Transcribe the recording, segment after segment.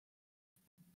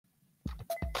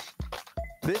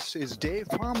This is Dave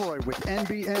Pomeroy with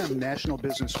NBM National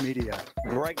Business Media.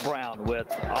 Greg Brown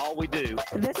with All We Do.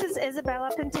 This is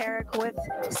Isabella Penterick with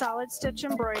Solid Stitch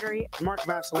Embroidery. Mark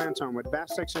Vasilantone with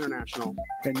Vastix International.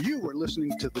 And you are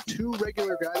listening to the Two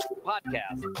Regular Guys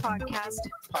Podcast.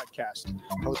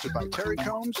 Hosted by Terry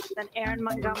Combs And Aaron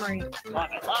Montgomery.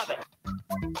 Love it.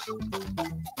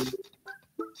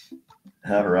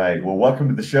 All right. Well, welcome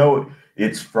to the show.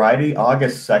 It's Friday,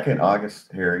 August 2nd.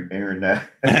 Aaron.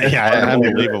 Yeah,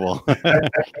 unbelievable.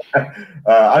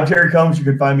 I'm Terry Combs. You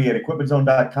can find me at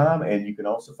equipmentzone.com, and you can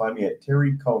also find me at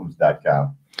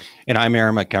terrycombs.com. And I'm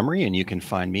Aaron Montgomery, and you can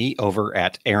find me over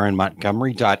at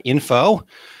aaronmontgomery.info.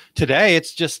 Today,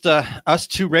 it's just us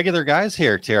two regular guys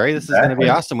here, Terry. This is going to be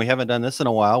awesome. We haven't done this in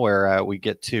a while where we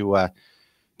get to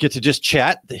just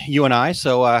chat, you and I.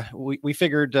 So we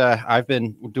figured I've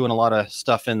been doing a lot of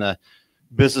stuff in the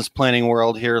business planning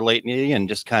world here lately, and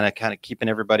just kind of keeping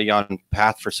everybody on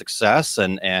path for success.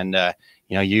 And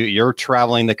you're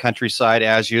traveling the countryside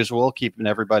as usual, keeping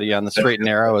everybody on the straight and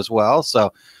narrow as well.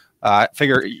 So we're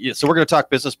going to talk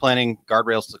business planning,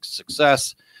 guardrails to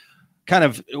success. Kind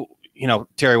of,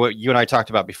 Terry, what you and I talked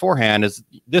about beforehand is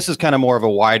this is kind of more of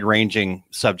a wide-ranging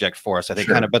subject for us, I think.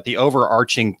 Sure. But the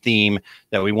overarching theme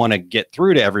that we want to get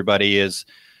through to everybody is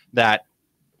that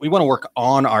we want to work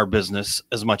on our business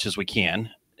as much as we can,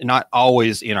 not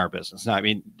always in our business. Now, I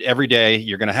mean, every day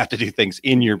you're going to have to do things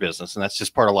in your business, and that's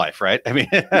just part of life, right? I mean,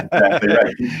 exactly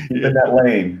right. Keep in that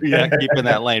lane. Yeah, keep in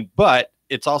that lane. But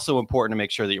it's also important to make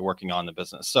sure that you're working on the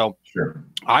business. So sure.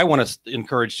 I want to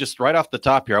encourage, just right off the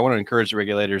top here, I want to encourage the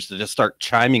regulators to just start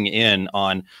chiming in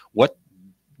on what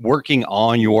working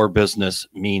on your business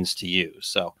means to you.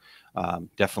 So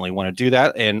definitely want to do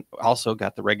that. And also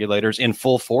got the regulators in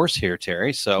full force here,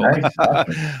 Terry. So nice.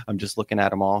 I'm just looking at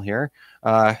them all here.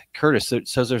 Curtis, it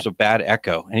says there's a bad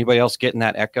echo. Anybody else getting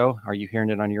that echo? Are you hearing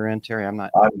it on your end, Terry? I'm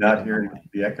not hearing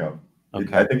the echo.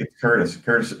 Okay. I think it's Curtis.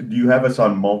 Curtis, do you have us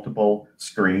on multiple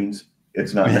screens?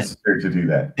 It's not necessary to do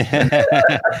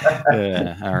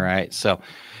that. All right. So,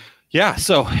 yeah.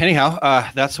 So anyhow,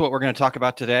 that's what we're going to talk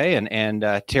about today. And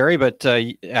Terry, but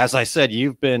as I said,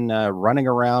 you've been running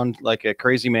around like a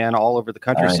crazy man all over the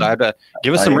countryside.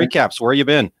 Give us some recaps. Where you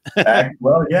been?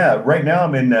 Well, yeah. Right now,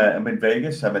 I'm in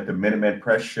Vegas. I'm at the Minuteman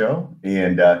Press Show,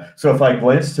 and so if I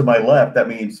glance to my left, that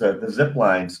means the zip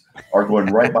lines are going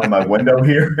right by my window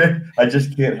here. I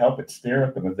just can't help but stare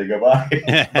at them as they go by.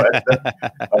 But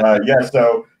yeah.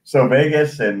 So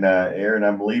Vegas and Aaron,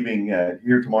 I'm leaving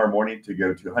here tomorrow morning to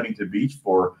go to Huntington Beach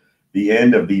for the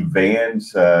end of the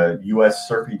Vans U.S.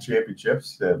 Surfing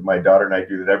Championships. My daughter and I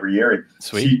do that every year. And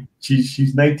sweet.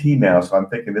 She's 19 now, so I'm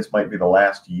thinking this might be the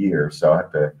last year. So I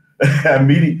have to. I'm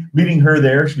meeting her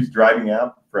there. She's driving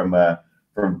out from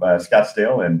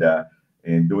Scottsdale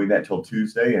and doing that till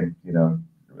Tuesday. And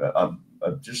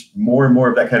just more and more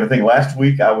of that kind of thing. Last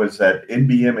week I was at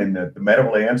NBM in the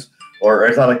Meadowlands, or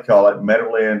as I like to call it,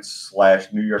 Meadowlands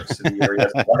 / New York City area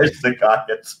 /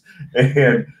 Secaucus,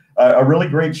 and a really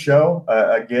great show.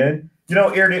 Again,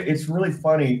 Aaron, it's really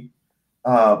funny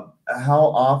how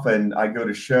often I go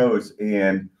to shows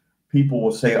and people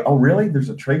will say, "Oh, really? There's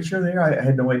a trade show there? I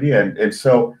had no idea." And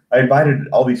so I invited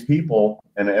all these people,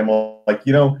 and I'm like,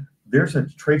 there's a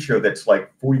trade show that's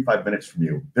like 45 minutes from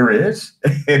you. There is.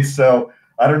 And so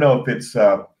I don't know if it's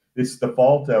the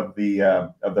fault of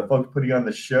the folks putting on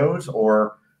the shows,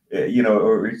 or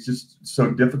it's just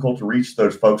so difficult to reach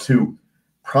those folks who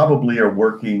probably are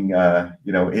working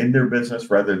in their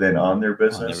business rather than on their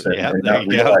business and not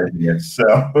realizing it.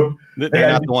 So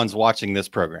they're not the ones watching this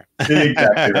program.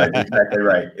 Exactly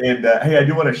right. And hey, I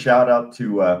do want to shout out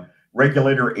to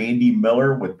Regulator Andy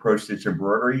Miller with Pro Stitch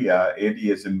Embroidery. Andy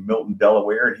is in Milton,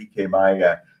 Delaware, and he came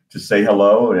by to say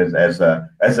hello as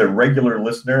a regular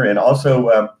listener. And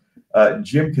also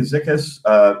Jim Kazikas,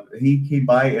 he came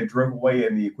by and drove away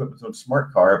in the Equipment Zone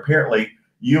smart car. Apparently,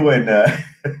 you and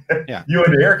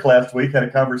Eric last week had a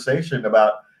conversation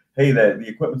about, hey, the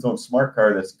Equipment Zone smart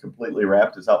car that's completely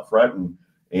wrapped is out front,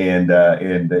 and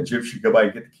Jim should go by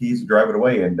and get the keys and drive it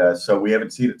away. And so we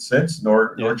haven't seen it since,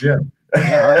 nor Jim. All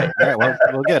right.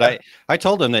 Well, good. I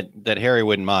told him that Harry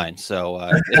wouldn't mind, so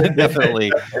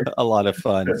definitely a lot of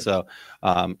fun. So,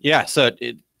 So,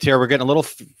 Terry, we're getting a little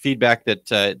feedback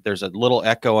that there's a little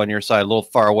echo on your side, a little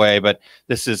far away, but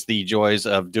this is the joys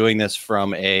of doing this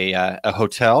from a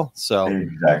hotel. So,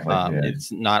 exactly.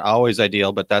 It's not always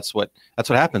ideal, but that's what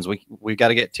happens. We got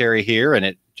to get Terry here, and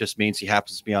it just means he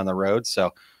happens to be on the road.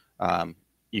 So,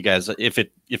 you guys, if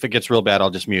it gets real bad, I'll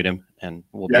just mute him and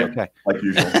we'll be okay. Like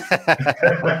usual.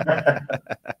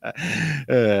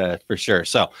 For sure.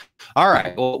 So, all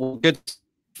right. Well, good.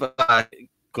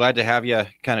 glad to have you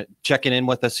kind of checking in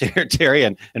with us here, Terry,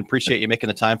 and appreciate you making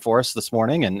the time for us this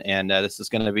morning. And this is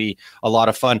going to be a lot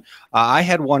of fun. I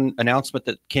had one announcement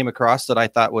that came across that I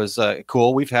thought was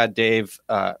cool. We've had Dave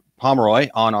Pomeroy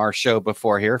on our show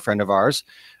before here, friend of ours.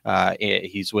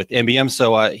 He's with NBM.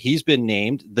 So he's been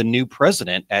named the new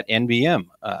president at NBM,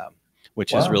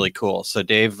 which is really cool. So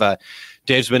Dave's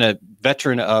been a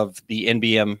veteran of the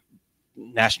NBM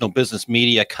National Business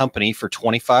Media Company for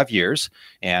 25 years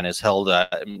and has held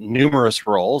numerous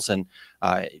roles and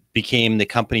became the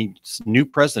company's new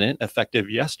president effective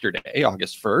yesterday,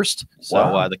 August 1st.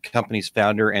 So the company's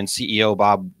founder and CEO,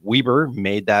 Bob Weber,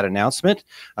 made that announcement.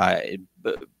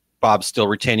 Bob's still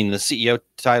retaining the CEO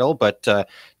title, but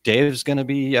Dave's going to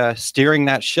be steering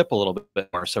that ship a little bit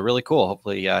more. So really cool.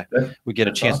 Hopefully we get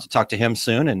a chance to talk to him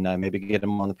soon and maybe get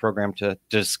him on the program to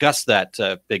discuss that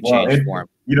big change for him.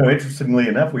 Interestingly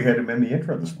enough, we had him in the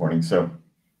intro this morning. So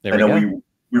there we go.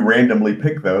 We randomly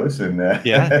pick those, and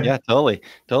yeah, totally.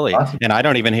 Awesome. And I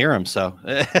don't even hear him, so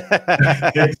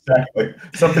exactly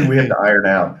something we have to iron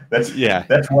out. That's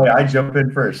why I jump in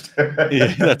first.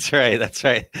 Yeah, that's right.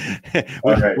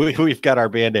 We've got our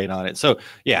Band-Aid on it. So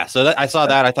I saw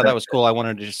that. I thought that was cool. I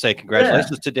wanted to just say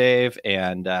congratulations to Dave,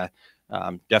 and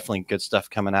definitely good stuff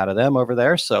coming out of them over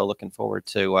there. So looking forward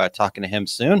to talking to him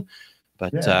soon.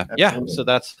 But so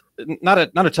that's not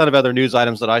a ton of other news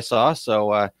items that I saw.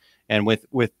 So. And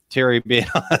with Terry being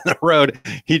on the road,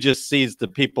 he just sees the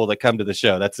people that come to the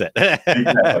show. That's it.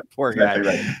 Exactly. Poor guy.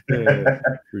 Right.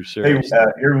 For sure. Hey,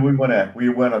 here we want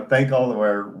to thank all of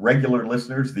our regular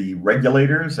listeners, the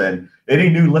regulators, and any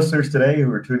new listeners today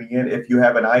who are tuning in. If you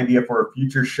have an idea for a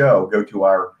future show, go to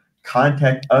our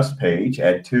Contact Us page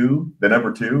at the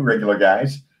number 2 Regular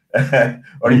Guys,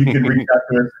 or you can reach out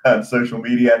to us on social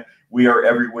media. We are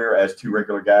everywhere as 2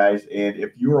 Regular Guys. And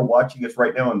if you are watching us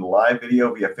right now on the live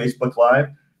video via Facebook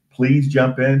Live, please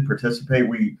jump in, participate.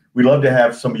 We love to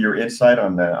have some of your insight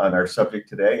on our subject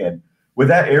today. And with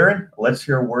that, Aaron, let's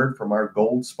hear a word from our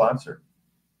gold sponsor.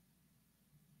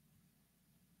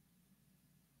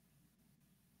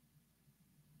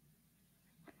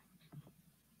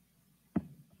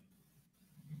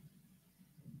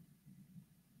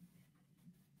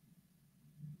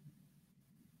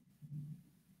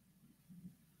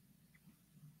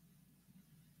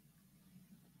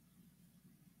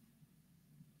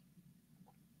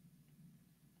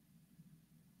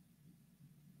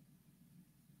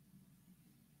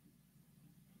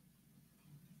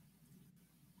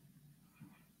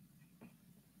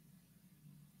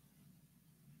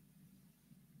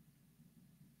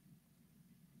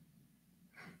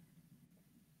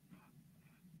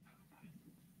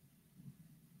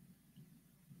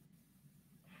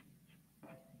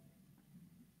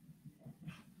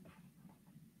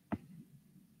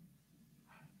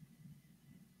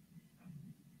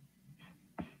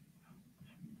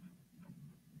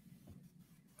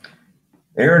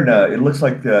 Aaron, it looks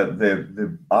like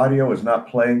the audio is not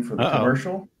playing for the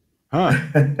commercial. Huh.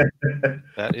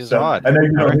 That is odd. I know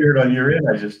you don't hear it on your end.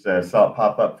 I just saw it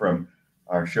pop up from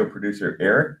our show producer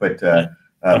Eric, but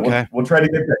we'll try to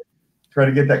get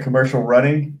that commercial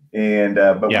running. And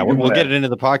we'll get it into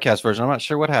the podcast version. I'm not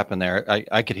sure what happened there.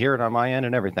 I could hear it on my end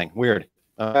and everything. Weird.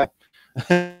 It's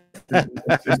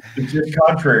just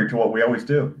contrary to what we always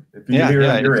do. If you hear it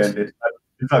on your end,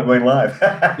 it's not going live.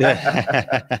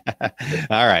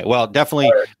 All right. Well,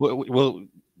 definitely. We'll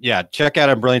check out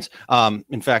our Brilliance.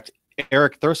 In fact,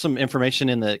 Eric, throw some information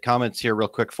in the comments here real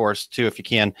quick for us too, if you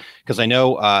can, because I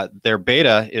know their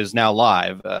beta is now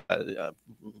live.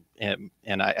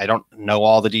 And I don't know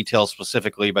all the details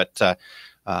specifically, but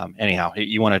anyhow,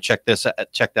 you want to check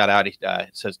that out. It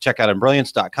says check out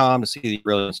Brilliance.com to see the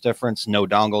Brilliance difference. No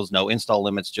dongles, no install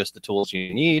limits, just the tools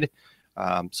you need.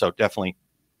 So definitely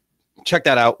check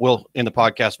that out. In the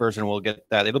podcast version, we'll get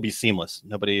that. It'll be seamless.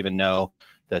 Nobody even know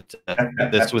that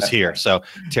this was here. So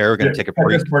Terry, we're going to take a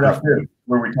brief where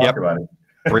we talk about it.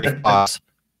 Brief pause.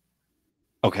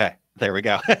 Okay, there we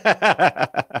go.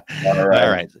 All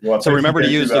right. Well, so remember to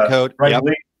use the code.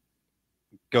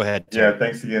 Go ahead, Terry. Yeah,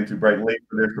 thanks again to Bright Lake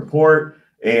for their support.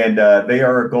 And they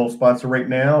are a gold sponsor right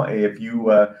now. If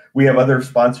we have other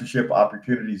sponsorship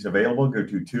opportunities available, go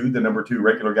to the number 2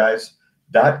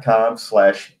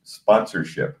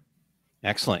 regularguys.com/sponsorship.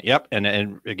 Excellent. Yep.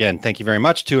 And again, thank you very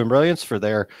much to Brilliance for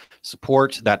their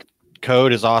support. That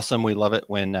code is awesome. We love it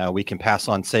when we can pass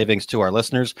on savings to our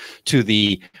listeners, to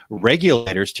the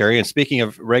regulators, Terry. And speaking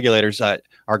of regulators, our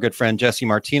good friend Jesse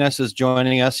Martinez is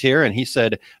joining us here, and he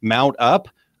said Mount Up.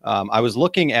 I was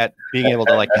looking at being able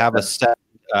to have a set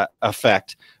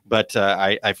effect, but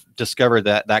I've discovered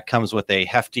that that comes with a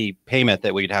hefty payment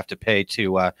that we'd have to pay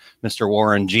to Mr.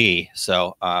 Warren G.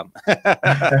 So not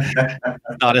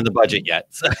in the budget yet.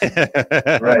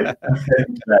 Right.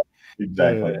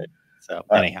 Exactly. So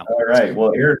anyhow. All right.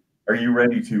 Well, Eric, are you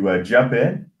ready to jump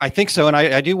in? I think so. And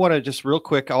I do want to just real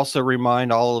quick also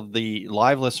remind all of the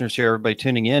live listeners here, everybody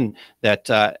tuning in, that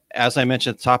as I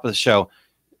mentioned at the top of the show,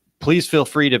 please feel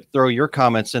free to throw your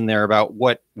comments in there about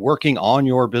what working on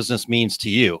your business means to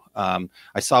you.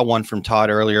 I saw one from Todd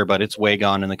earlier, but it's way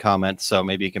gone in the comments. So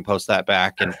maybe you can post that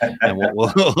back and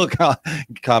we'll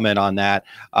comment on that.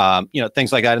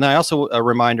 Things like that. And I also a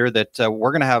reminder that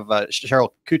we're going to have Cheryl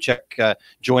Kuchek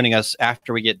joining us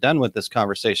after we get done with this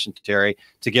conversation, Terry,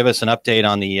 to give us an update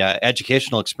on the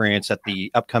educational experience at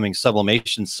the upcoming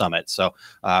Sublimation Summit. So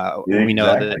we know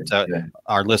that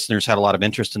our listeners had a lot of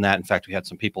interest in that. In fact, we had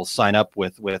some people sign up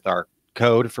with our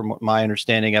code from my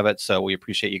understanding of it. So we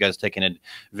appreciate you guys taking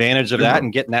advantage of that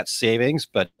and getting that savings.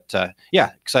 But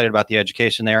yeah, excited about the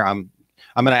education there. I'm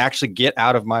going to actually get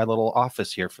out of my little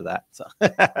office here for that. So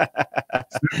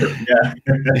yeah.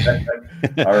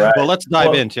 All right. Well, let's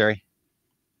dive in, Terry.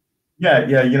 Yeah.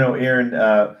 Aaron,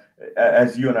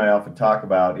 as you and I often talk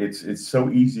about, it's so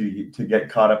easy to get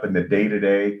caught up in the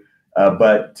day-to-day,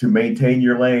 but to maintain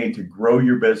your lane, to grow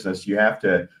your business, you have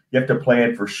to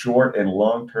plan for short and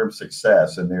long-term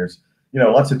success. And there's,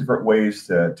 lots of different ways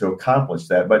to accomplish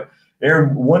that. But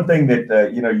Aaron, one thing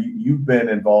that, you've been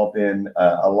involved in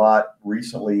a lot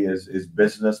recently is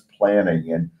business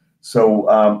planning. And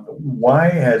so why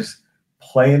has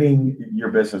planning your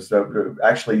business,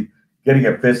 actually getting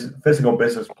a physical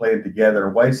business plan together,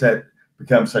 why has that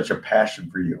become such a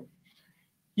passion for you?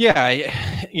 Yeah,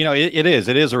 it is.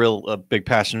 It is a big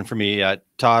passion for me.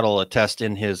 Todd will attest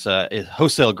in his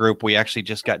wholesale group. We actually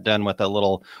just got done with a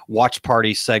little watch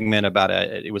party segment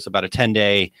it was about a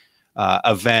 10-day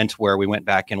event where we went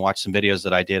back and watched some videos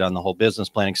that I did on the whole business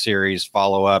planning series,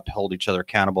 follow up, hold each other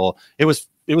accountable. It was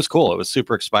cool. It was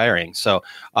super inspiring. So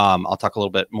I'll talk a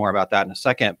little bit more about that in a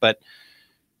second. But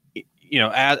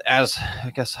as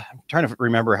I guess I'm trying to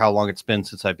remember how long it's been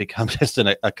since I've become just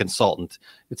a consultant.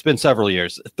 It's been several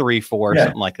years, 3, 4,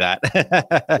 something like that.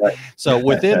 Right. So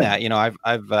within that,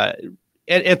 I've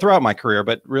and throughout my career,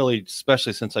 but really,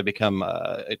 especially since I become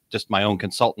just my own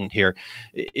consultant here,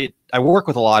 I work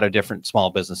with a lot of different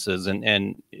small businesses,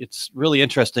 and it's really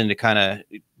interesting to kind of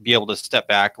be able to step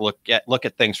back, look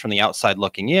at things from the outside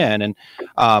looking in, and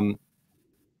I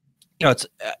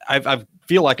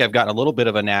feel like I've gotten a little bit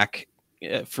of a knack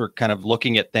for kind of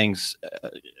looking at things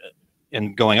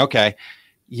and going, okay,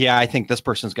 yeah, I think this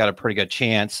person's got a pretty good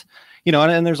chance,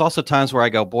 and there's also times where I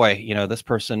go, boy, this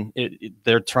person,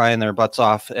 they're trying their butts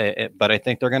off, but I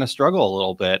think they're going to struggle a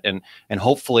little bit, and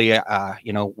hopefully,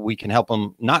 we can help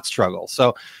them not struggle.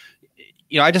 So,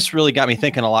 I just really got me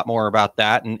thinking a lot more about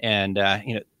that,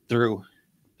 and through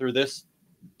this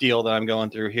deal that I'm going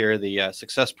through here, the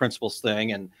Success Principles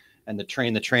thing, and the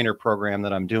Train the Trainer program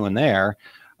that I'm doing there.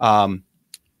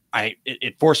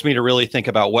 It forced me to really think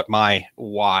about what my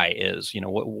why is.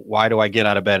 Why do I get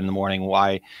out of bed in the morning?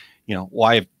 Why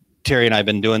have Terry and I have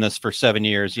been doing this for 7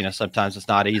 years? Sometimes it's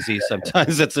not easy,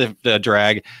 sometimes it's a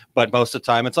drag, but most of the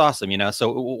time it's awesome.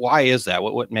 So why is that?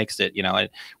 What makes it?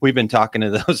 We've been talking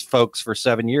to those folks for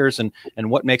 7 years, and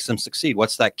what makes them succeed?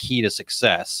 What's that key to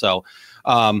success? So,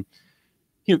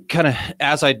 kind of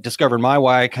as I discovered my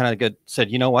why, I kind of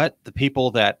said, you know what, the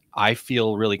people that I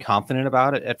feel really confident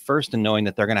about it at first, and knowing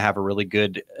that they're going to have a really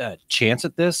good chance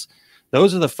at this,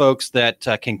 those are the folks that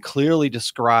can clearly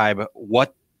describe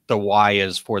what the why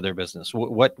is for their business,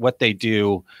 what they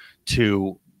do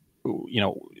to,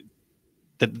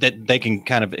 that they can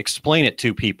kind of explain it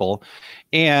to people,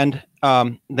 and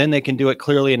then they can do it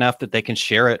clearly enough that they can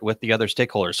share it with the other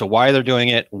stakeholders. So why they're doing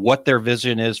it, what their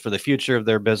vision is for the future of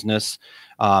their business,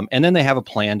 and then they have a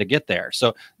plan to get there.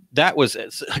 So that was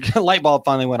a light bulb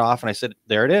finally went off, and I said,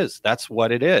 there it is. That's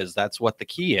what it is. That's what the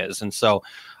key is. And so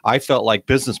I felt like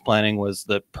business planning was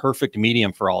the perfect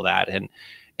medium for all that.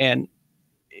 And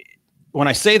when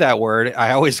I say that word,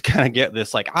 I always kind of get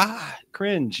this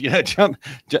cringe,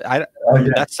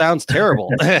 that sounds terrible.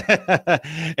 And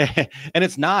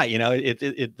it's not,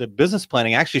 the business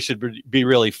planning actually should be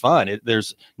really fun.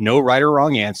 There's no right or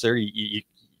wrong answer.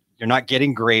 You're not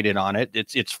getting graded on it.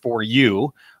 It's for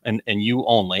you and you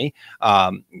only,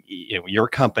 your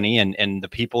company and the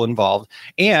people involved.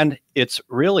 And it's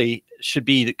really should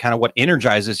be kind of what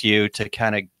energizes you to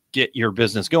kind of get your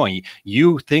business going.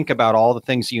 You think about all the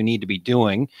things you need to be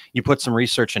doing. You put some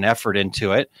research and effort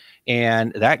into it,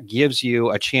 and that gives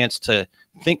you a chance to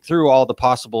think through all the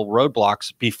possible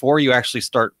roadblocks before you actually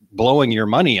start blowing your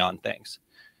money on things.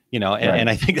 and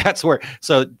I think that's where,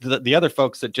 so the other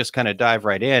folks that just kind of dive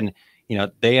right in,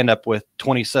 they end up with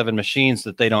 27 machines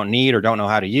that they don't need or don't know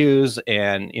how to use.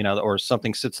 And, or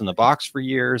something sits in the box for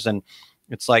years. And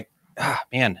it's like,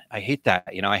 man, I hate that.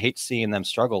 I hate seeing them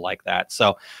struggle like that.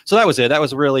 So that was it. That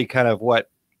was really kind of what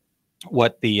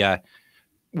the,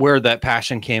 where that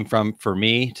passion came from for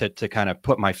me to kind of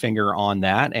put my finger on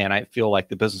that. And I feel like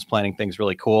the business planning thing's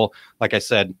really cool. Like I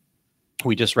said,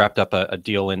 we just wrapped up a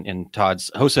deal in Todd's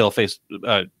wholesale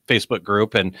Facebook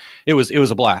group, and it was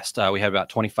a blast. We had about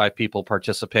 25 people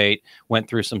participate, went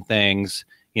through some things.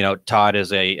 Todd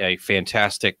is a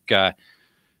fantastic,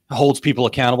 holds people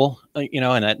accountable,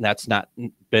 and that's not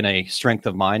been a strength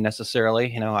of mine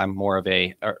necessarily. I'm more of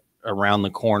a around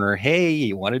the corner. Hey,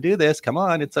 you want to do this? Come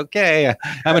on. It's okay.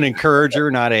 I'm an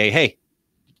encourager, not a, hey,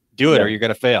 do it or you're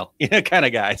going to fail, kind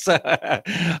of guy. So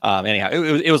anyhow,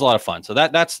 it was a lot of fun. So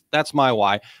that's my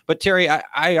why. But Terry,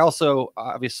 I also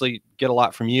obviously get a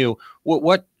lot from you.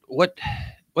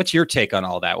 What's your take on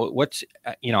all that? What's,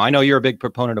 I know you're a big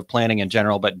proponent of planning in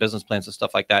general, but business plans and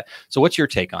stuff like that. So what's your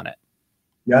take on it?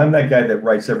 Yeah, I'm that guy that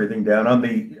writes everything down on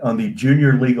the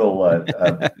junior legal.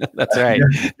 That's right.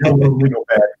 Legal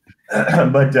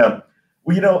pad. But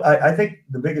I think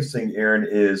the biggest thing, Aaron,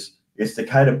 is to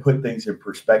kind of put things in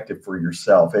perspective for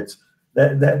yourself. It's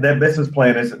that business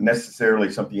plan isn't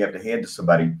necessarily something you have to hand to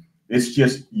somebody. It's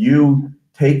just you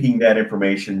taking that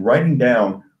information, writing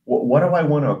down what do I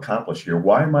want to accomplish here?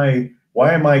 Why am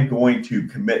I going to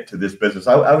commit to this business?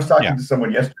 I was talking to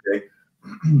someone yesterday,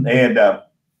 and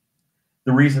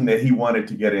the reason that he wanted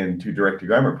to get into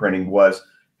direct-to-garment printing was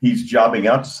he's jobbing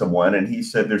out to someone, and he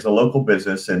said there's a local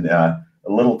business in a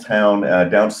little town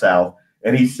down south,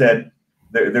 and he said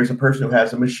there's a person who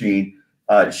has a machine.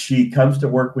 She comes to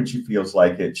work when she feels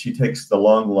like it. She takes the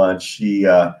long lunch.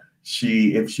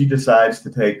 If she decides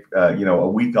to take a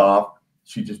week off,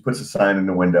 she just puts a sign in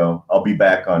the window. I'll be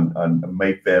back on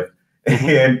May 5th.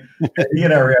 And he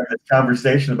and I were having this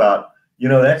conversation about,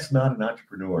 that's not an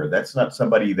entrepreneur. That's not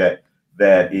somebody that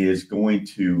is going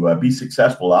to be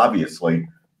successful. Obviously,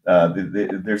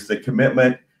 there's the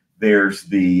commitment. There's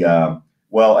the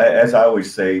well, as I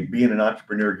always say, being an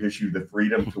entrepreneur gives you the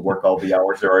freedom to work all the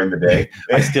hours there are in the day.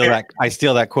 I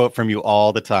steal that quote from you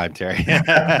all the time, Terry.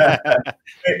 and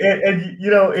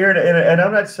Aaron, and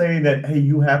I'm not saying that, hey,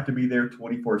 you have to be there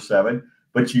 24/7,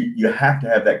 but you have to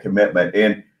have that commitment.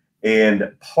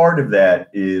 And part of that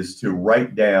is to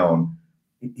write down,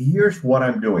 here's what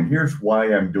I'm doing. Here's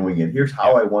why I'm doing it. Here's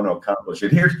how I want to accomplish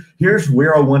it. Here's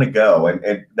where I want to go.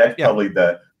 And that's probably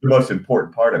the most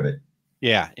important part of it.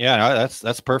 Yeah. No,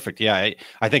 that's perfect. Yeah.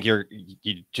 I think you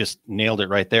just nailed it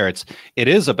right there. It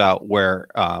is about where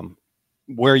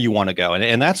you want to go.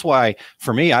 And that's why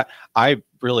for me, I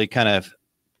really kind of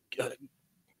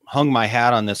hung my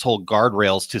hat on this whole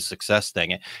guardrails to success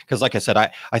thing. Because like I said,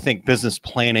 I think business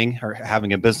planning or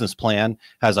having a business plan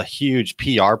has a huge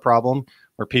PR problem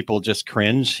where people just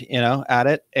cringe, at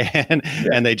it,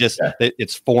 and they just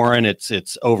it's foreign,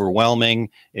 it's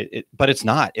overwhelming, but it's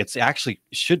not. It's actually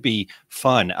should be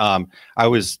fun. I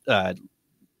was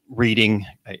reading.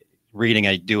 I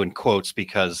do in quotes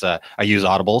because I use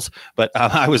Audibles, but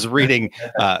I was reading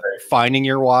Finding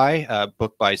Your Why,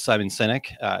 book by Simon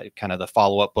Sinek, kind of the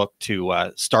follow-up book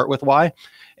to Start With Why,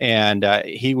 and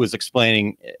he was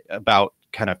explaining about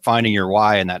kind of finding your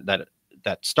why, and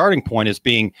that starting point is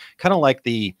being kind of like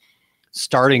the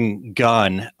starting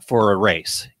gun for a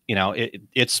race.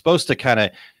 It's supposed to kind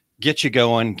of get you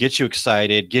going, get you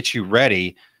excited, get you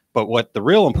ready. But what the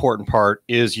real important part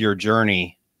is your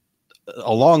journey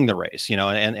along the race,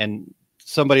 and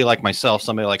somebody like myself,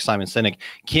 somebody like Simon Sinek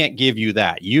can't give you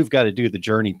that. You've got to do the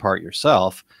journey part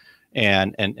yourself.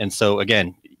 And so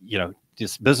again,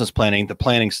 just business planning, the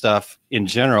planning stuff in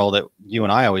general that you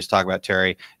and I always talk about,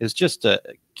 Terry, is just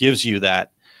gives you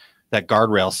that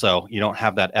guardrail so you don't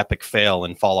have that epic fail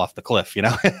and fall off the cliff,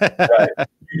 Right.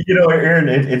 Aaron,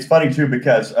 it's funny too,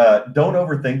 because don't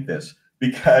overthink this,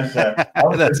 because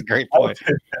that's a great point.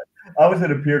 I was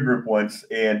in a peer group once,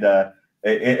 and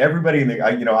everybody in the,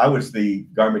 I was the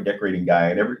garment decorating guy,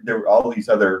 and there were all these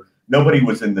other, nobody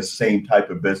was in the same type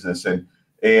of business. And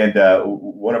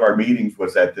one of our meetings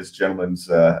was at this gentleman's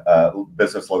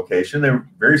business location. They were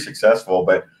very successful,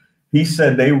 but he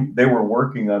said they were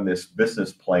working on this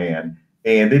business plan,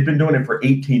 and they've been doing it for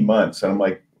 18 months. And I'm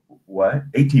like, what?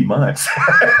 18 months?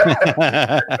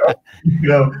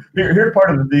 Here's part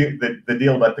of the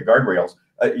deal about the guardrails.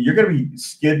 You're going to be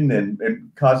skidding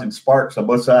and causing sparks on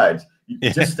both sides.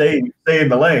 just stay in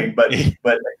the lane, but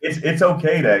it's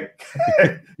okay to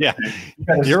yeah,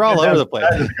 to you're all over the place.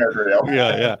 guardrail.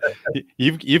 Yeah.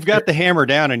 You've got the hammer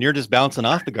down and you're just bouncing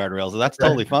off the guardrails. That's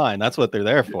totally fine. That's what they're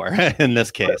there for in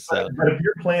this case. So. But if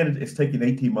your plan is taking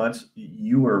 18 months,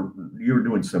 you're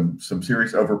doing some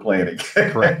serious over planning.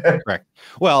 Correct.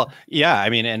 Well, yeah, I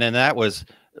mean, and then that was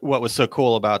what was so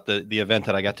cool about the event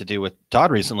that I got to do with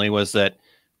Todd recently was that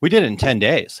we did it in 10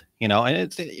 days, and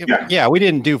we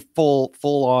didn't do full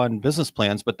on business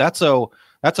plans, but that's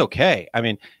okay. I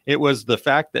mean, it was the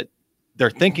fact that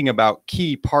they're thinking about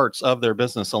key parts of their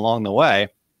business along the way.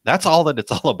 That's all that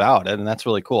it's all about. And that's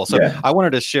really cool. So I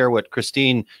wanted to share what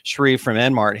Christine Shreve from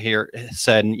Enmart here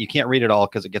said, and you can't read it all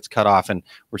because it gets cut off and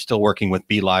we're still working with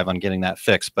Be Live on getting that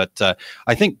fixed. But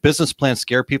I think business plans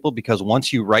scare people because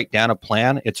once you write down a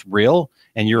plan, it's real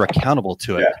and you're accountable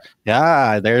to it.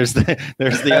 Yeah, there's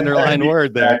the underlying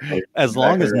word there. As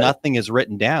long as nothing is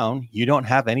written down, you don't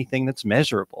have anything that's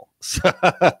measurable. So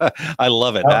I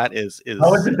love it. That is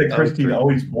how is it that Christine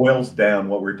always boils down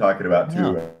what we're talking about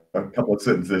too? A couple of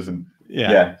sentences, and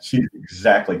she's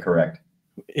exactly correct.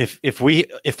 If we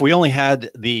only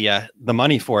had the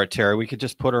money for it, Terry, we could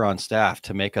just put her on staff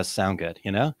to make us sound good.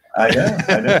 I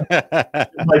know.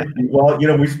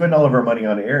 We spend all of our money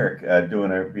on Eric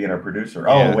being our producer.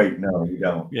 Oh wait, no, we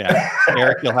don't. Yeah,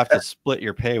 Eric, you'll have to split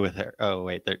your pay with her. Oh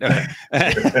wait, so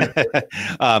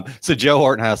Joe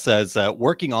Hortonhouse says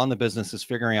working on the business is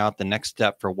figuring out the next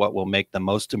step for what will make the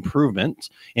most improvement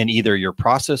in either your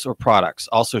process or products.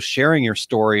 Also sharing your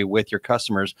story with your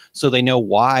customers so they know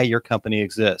why your company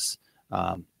exists.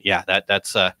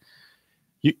 That's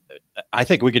I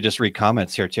think we could just read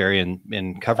comments here, Terry,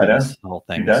 and cover this whole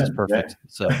thing. This is perfect.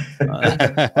 So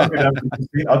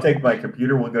I'll take my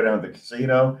computer. We'll go down to the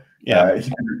casino.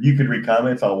 You could read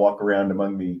comments. I'll walk around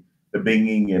among the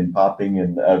binging and popping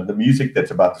and the music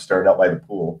that's about to start out by the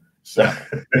pool. So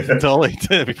totally,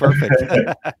 it'd be perfect.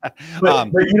 but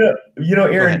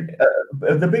Aaron,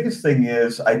 the biggest thing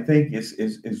is I think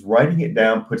is writing it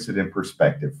down puts it in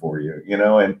perspective for you.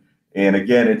 And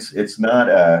again, it's not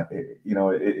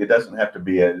it doesn't have to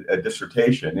be a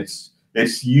dissertation.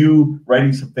 It's you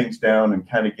writing some things down and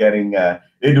kind of getting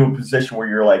into a position where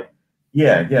you're like,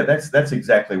 that's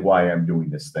exactly why I'm doing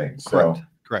this thing. So.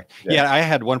 Correct. Yeah, I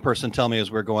had one person tell me as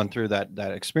we're going through that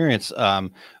experience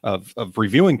of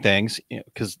reviewing things,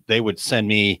 because they would send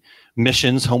me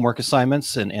missions, homework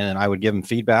assignments, and I would give them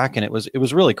feedback, and it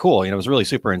was really cool. It was really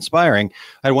super inspiring.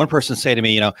 I had one person say to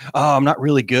me, I'm not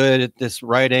really good at this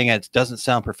writing. It doesn't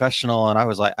sound professional, and I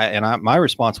was like, my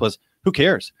response was, who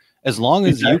cares? As long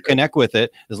as you connect with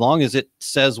it, as long as it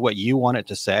says what you want it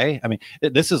to say. I mean,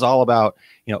 this is all about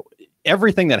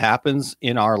everything that happens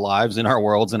in our lives, in our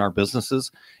worlds, in our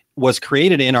businesses was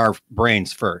created in our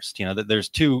brains first. That there's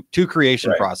two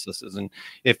creation processes. And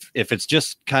if it's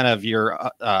just kind of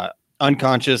your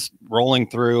unconscious rolling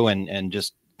through and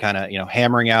just kind of,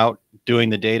 hammering out, doing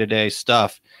the day-to-day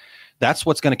stuff, that's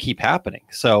what's going to keep happening.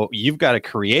 So you've got to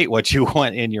create what you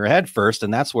want in your head first.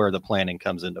 And that's where the planning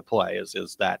comes into play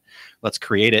is that let's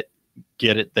create it,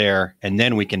 get it there, and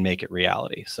then we can make it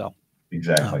reality. So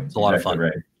exactly. It's a lot of fun.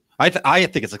 Right. I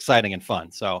think it's exciting and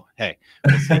fun. So, hey,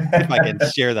 we'll see if I can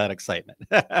share that excitement.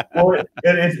 Well,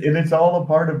 it's all a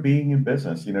part of being in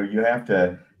business. You have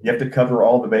to cover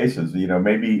all the bases.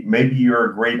 Maybe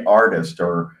you're a great artist,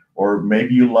 or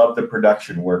maybe you love the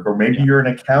production work, or maybe you're an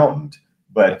accountant.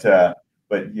 But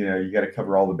you got to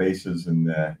cover all the bases and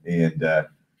what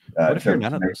if you're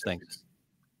none of those things?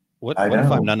 What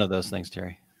if I'm none of those things,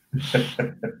 Terry?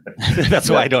 That's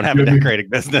why I don't have a decorating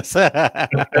business. But I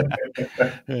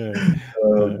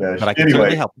can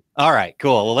certainly help. All right,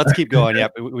 cool. Well, let's keep going. Yeah,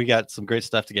 we got some great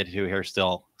stuff to get to here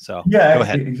still. So go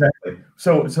ahead. Exactly.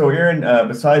 So Aaron,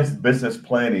 besides business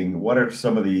planning, what are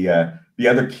some of the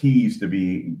other keys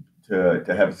to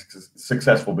have a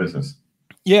successful business?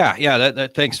 Yeah.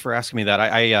 Thanks for asking me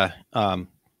that.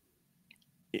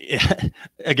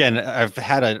 Again, I've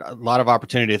had a lot of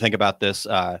opportunity to think about this.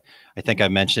 I think I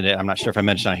mentioned it. I'm not sure if I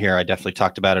mentioned it here. I definitely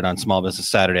talked about it on Small Business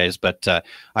Saturdays, but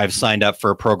I've signed up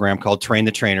for a program called Train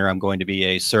the Trainer. I'm going to be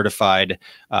a certified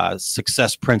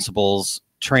Success Principles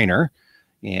trainer,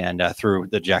 and through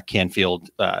the Jack Canfield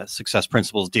Success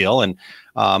Principles deal. And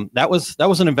that was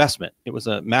an investment. It was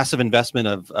a massive investment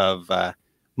of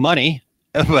money.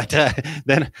 But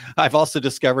then I've also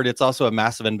discovered it's also a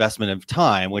massive investment of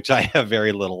time, which I have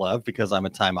very little of because I'm a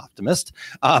time optimist.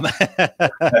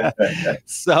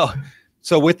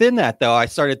 So within that, though, I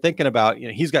started thinking about,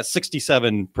 he's got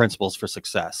 67 principles for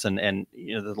success, and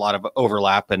there's a lot of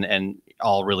overlap and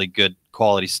all really good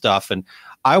quality stuff. And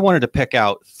I wanted to pick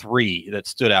out 3 that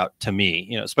stood out to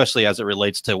me, especially as it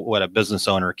relates to what a business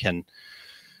owner can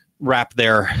wrap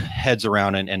their heads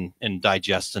around and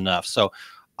digest enough. So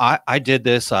I did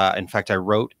this. In fact, I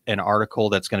wrote an article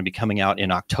that's going to be coming out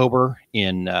in October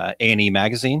in A&E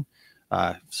magazine.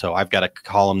 So I've got a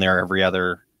column there every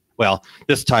other. Well,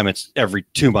 this time it's every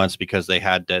 2 months because they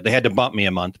had to bump me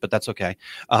a month, but that's okay.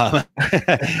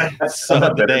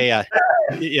 So they,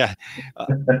 yeah.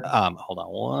 Hold on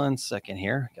one second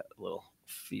here. Got a little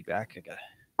feedback. I got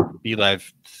Be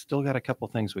Live. Still got a couple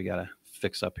things we got to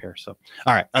fix up here. So,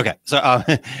 all right. Okay. So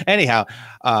anyhow,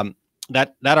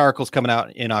 that article's coming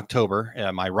out in October.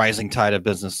 My Rising Tide of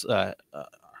Business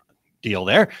deal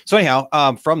there. So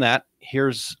anyhow, from that,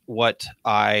 here's what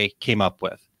I came up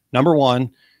with. Number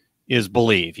 1 is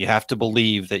believe. You have to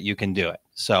believe that you can do it.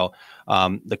 So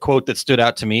the quote that stood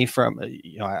out to me from,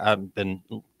 I've been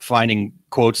finding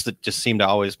quotes that just seem to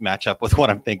always match up with what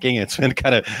I'm thinking. It's been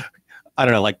kind of, I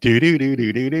don't know, like do.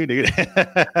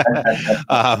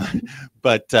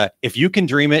 But if you can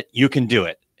dream it, you can do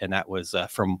it. And that was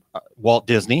from Walt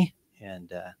Disney.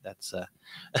 And that's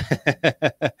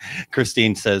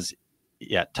Christine says,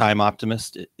 yeah, time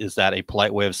optimist. Is that a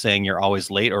polite way of saying you're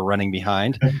always late or running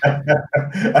behind?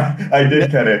 I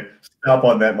did kind of stop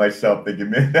on that myself, thinking,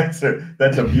 man, that's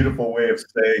a beautiful way of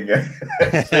saying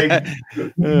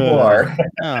it. You are.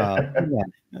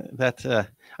 That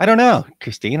I don't know,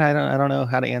 Christine. I don't know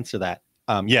how to answer that.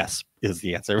 Yes is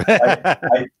the answer.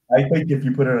 I think if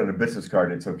you put it on a business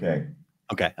card, it's okay.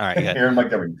 Okay. All right. Yeah. Aaron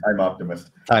Montgomery, time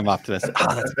optimist. Time optimist.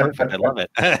 Oh, that's perfect. I love it.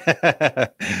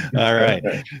 All right.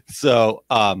 So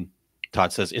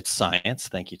Todd says it's science.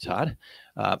 Thank you, Todd.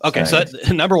 Okay. Science. So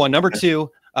that's number 1. Number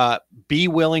 2, be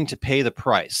willing to pay the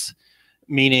price,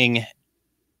 meaning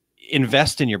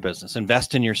invest in your business,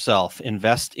 invest in yourself,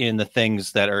 invest in the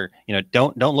things that are,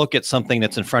 don't look at something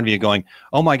that's in front of you going,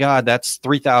 oh my God, that's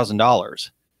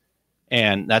 $3,000.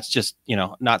 And that's just,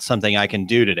 not something I can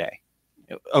do today.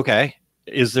 Okay.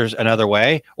 Is there another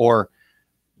way? Or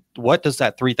what does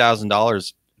that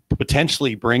 $3,000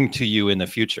 potentially bring to you in the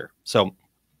future? So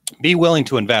be willing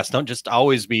to invest. Don't just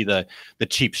always be the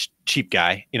cheap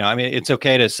guy. It's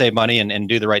okay to save money and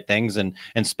do the right things and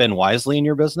spend wisely in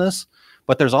your business.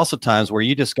 But there's also times where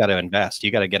you just got to invest. You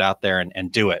got to get out there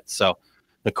and do it. So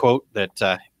the quote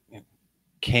that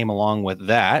came along with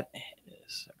that,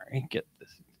 sorry, get this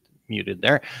muted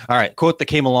there. All right. Quote that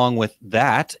came along with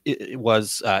that it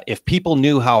was, if people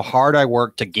knew how hard I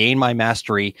worked to gain my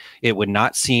mastery, it would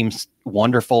not seem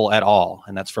wonderful at all.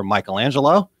 And that's from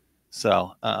Michelangelo.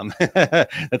 So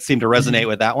that seemed to resonate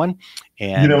with that one.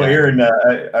 And Aaron,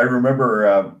 I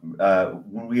remember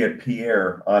when we had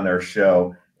Pierre on our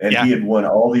show, and he had won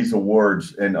all these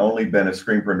awards and only been a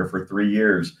screen printer for 3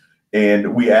 years.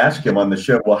 And we asked him on the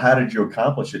show, well, how did you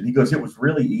accomplish it? And he goes, it was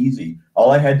really easy.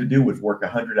 All I had to do was work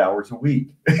 100 hours a week.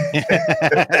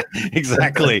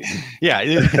 Exactly. Yeah.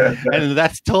 And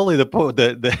that's totally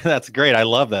that's great. I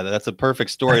love that. That's a perfect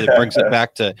story that brings it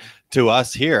back to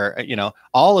us here.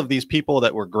 All of these people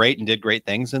that were great and did great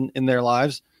things in their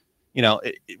lives,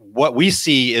 what we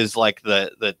see is like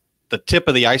the tip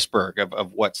of the iceberg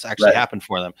of what's actually happened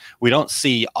for them. We don't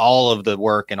see all of the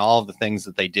work and all of the things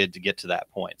that they did to get to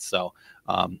that point. So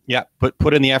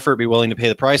put in the effort, be willing to pay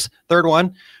the price. Third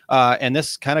one, and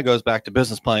this kind of goes back to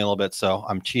business planning a little bit. So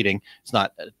I'm cheating. It's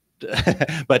not,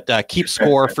 but keep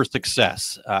score for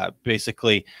success.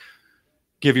 Basically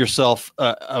give yourself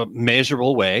a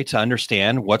measurable way to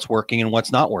understand what's working and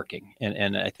what's not working.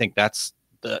 And I think that's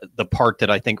the part that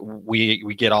I think we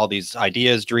get all these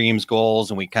ideas, dreams,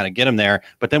 goals, and we kind of get them there,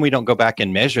 but then we don't go back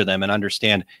and measure them and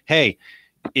understand, hey,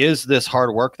 is this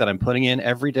hard work that I'm putting in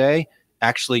every day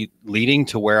actually leading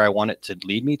to where I want it to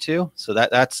lead me to? So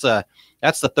that's the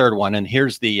third one. And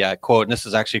here's the quote, and this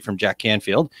is actually from Jack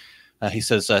Canfield. He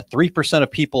says, 3%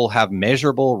 of people have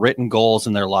measurable written goals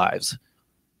in their lives.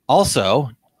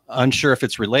 Also, unsure if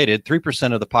it's related,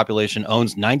 3% of the population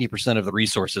owns 90% of the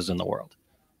resources in the world.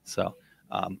 So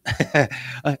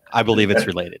I believe it's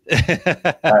related.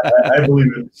 I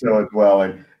believe it so as well.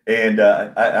 And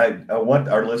I want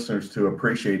our listeners to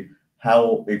appreciate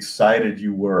how excited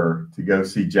you were to go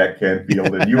see Jack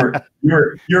Canfield, and you're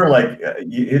like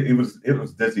it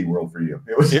was Disney World for you.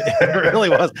 It really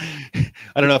was.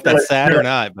 I don't know if that's sad or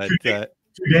not, but 2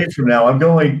 days from now I'm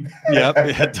going. Yep,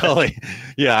 yeah, totally.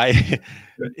 Yeah,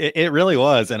 it really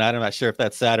was, and I'm not sure if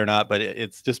that's sad or not, but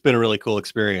it's just been a really cool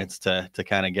experience to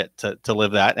kind of get to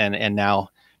live that, and now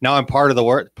I'm part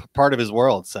of his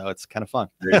world, so it's kind of fun.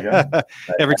 There you go.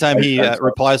 Every time he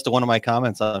replies to one of my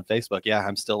comments on Facebook,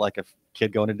 I'm still like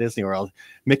kid going to Disney World.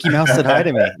 Mickey Mouse said hi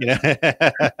to me. You know?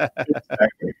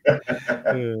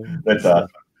 That's awesome.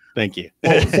 Thank you.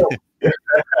 Well,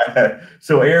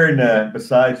 so Aaron,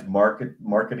 besides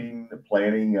marketing,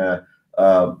 planning,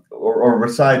 or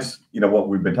besides, what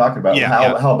we've been talking about,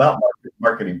 how about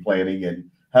marketing planning, and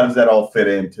how does that all fit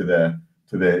into the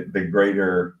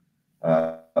greater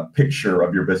picture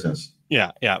of your business?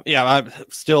 Yeah. I'm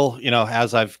still,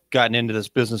 as I've gotten into this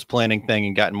business planning thing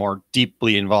and gotten more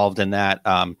deeply involved in that,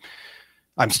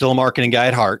 I'm still a marketing guy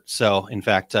at heart. So in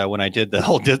fact, when I did the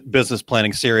whole business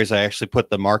planning series, I actually put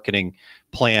the marketing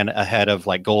plan ahead of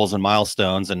like goals and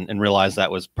milestones, and realized that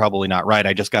was probably not right.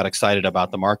 I just got excited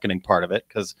about the marketing part of it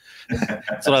because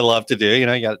that's what I love to do. You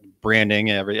got branding,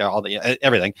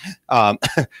 everything.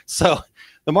 So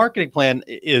the marketing plan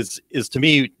is to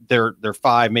me, there are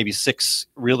 5, maybe 6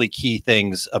 really key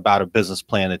things about a business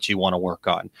plan that you want to work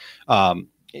on.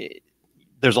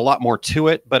 There's a lot more to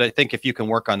it, but I think if you can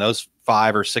work on those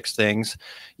 5 or 6 things,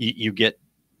 you get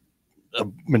a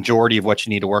majority of what you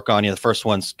need to work on. The first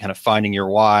one's kind of finding your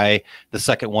why. The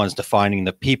second one's defining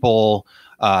the people.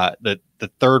 The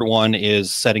third one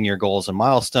is setting your goals and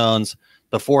milestones.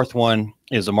 The fourth one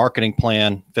is a marketing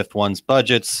plan. Fifth one's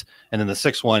budgets. And then the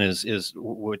sixth one is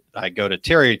what I go to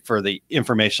Terry for the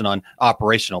information on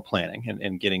operational planning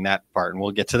and getting that part. And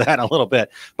we'll get to that in a little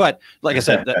bit. But like I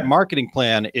said, that marketing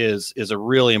plan is a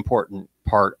really important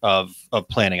part of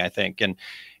planning, I think.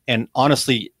 And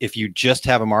honestly, if you just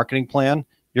have a marketing plan,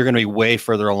 you're going to be way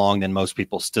further along than most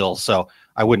people still. So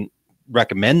I wouldn't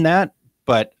recommend that,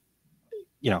 but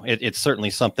it's certainly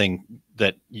something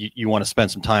that you want to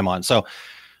spend some time on. So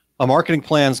a marketing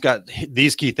plan's got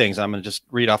these key things. I'm going to just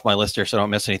read off my list here so I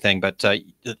don't miss anything, but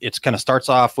it's kind of starts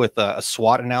off with a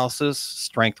SWOT analysis: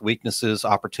 strength, weaknesses,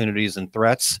 opportunities, and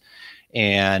threats,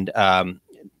 and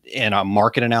a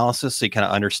market analysis. So you kind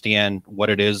of understand what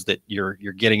it is that you're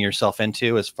getting yourself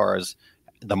into as far as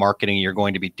the marketing you're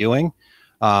going to be doing.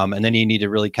 And then you need to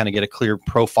really kind of get a clear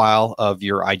profile of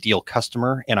your ideal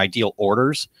customer and ideal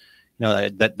orders.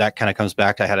 That kind of comes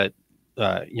back. I had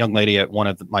a young lady at one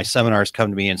of my seminars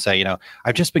come to me and say,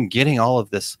 I've just been getting all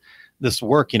of this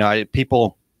work.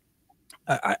 People,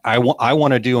 I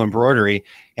want to do embroidery,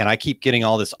 and I keep getting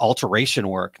all this alteration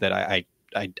work that I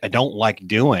don't like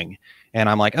doing. And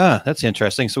I'm like, that's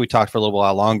interesting. So we talked for a little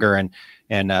while longer,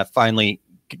 and finally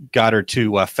got her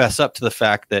to fess up to the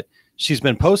fact that she's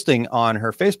been posting on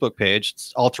her Facebook page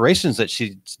alterations that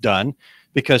she's done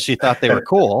because she thought they were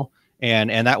cool.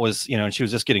 And that was, and she was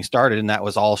just getting started, and that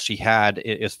was all she had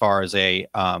as far as a,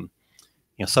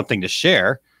 something to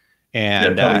share.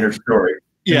 And telling her story.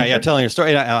 Telling her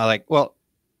story. And I'm like, well,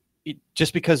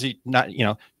 just because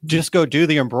just go do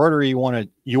the embroidery you want to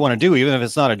do, even if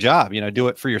it's not a job. Do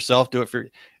it for yourself,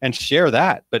 and share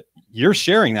that. But you're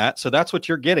sharing that, so that's what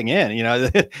you're getting in.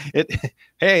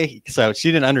 Hey, so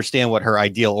she didn't understand what her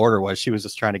ideal order was. She was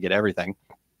just trying to get everything.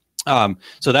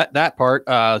 So that part.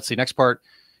 Let's see. Next part.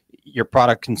 Your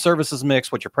product and services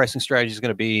mix, what your pricing strategy is going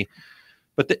to be,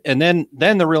 but then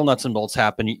the real nuts and bolts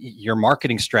happen. Your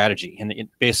marketing strategy, and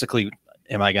basically,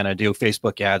 am I going to do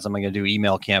Facebook ads? Am I going to do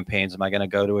email campaigns? Am I going to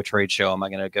go to a trade show? Am I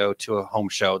going to go to a home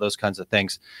show? Those kinds of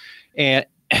things, and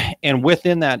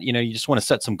within that, you just want to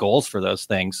set some goals for those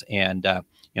things, and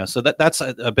so that's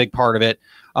a big part of it.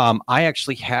 I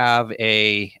actually have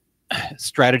a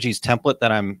strategies template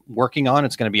that I'm working on.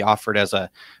 It's going to be offered as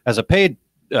a paid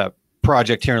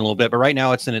project here in a little bit, but right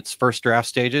now it's in its first draft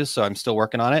stages, so I'm still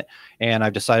working on it, and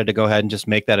I've decided to go ahead and just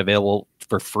make that available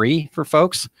for free for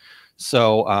folks.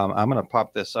 So I'm going to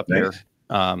pop this up here,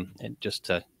 and just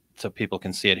so people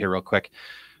can see it here real quick.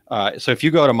 So if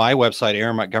you go to my website,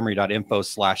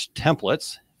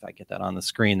 aaronmontgomery.info/templates, if I get that on the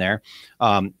screen there,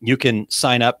 you can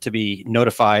sign up to be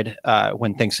notified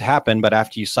when things happen. But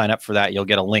after you sign up for that, you'll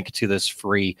get a link to this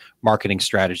free marketing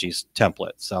strategies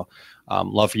template. So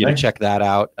love for you to check that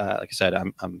out. Like I said,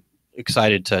 I'm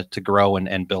excited to grow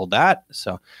and build that.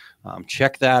 So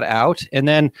check that out. And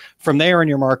then from there in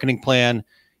your marketing plan,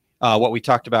 what we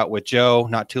talked about with Joe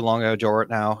not too long ago, Joe right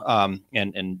now,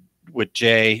 and with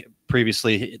Jay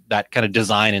previously, that kind of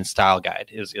design and style guide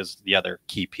is the other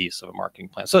key piece of a marketing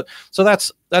plan. So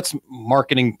that's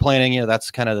marketing planning. That's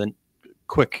kind of the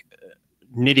quick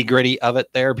nitty gritty of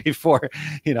it there before,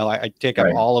 I take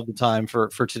up all of the time for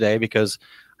today, because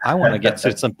I want to get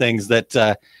to some things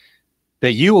that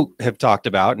you have talked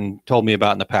about and told me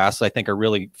about in the past. I think are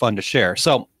really fun to share.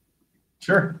 So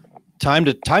sure. Time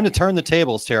to turn the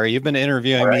tables, Terry. You've been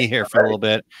interviewing me here for a little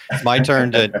bit. It's my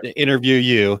turn to interview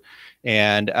you.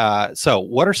 And so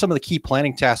what are some of the key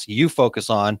planning tasks you focus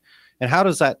on, and how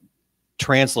does that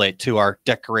translate to our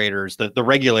decorators, the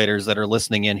regulators that are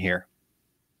listening in here?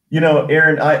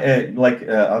 Aaron,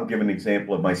 I'll give an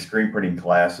example of my screen printing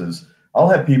classes. I'll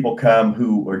have people come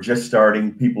who are just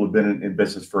starting, people who've been in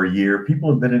business for a year, people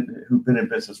who've been in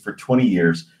business for 20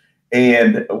 years.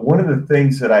 And one of the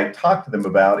things that I talk to them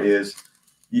about is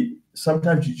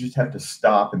sometimes you just have to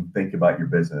stop and think about your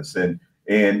business. And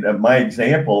my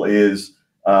example is,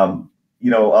 a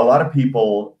lot of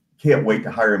people can't wait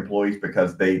to hire employees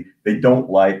because they don't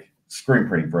like screen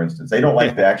printing, for instance. They don't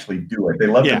like to actually do it. They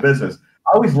love the business.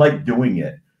 I always like doing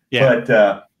it,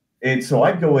 but and so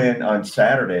I'd go in on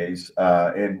Saturdays,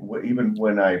 and even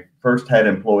when I first had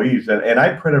employees, and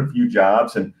I print a few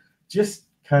jobs and just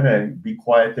kind of be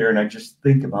quiet there, and I just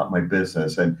think about my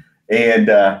business, and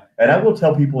I will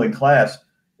tell people in class,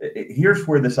 here's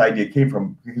where this idea came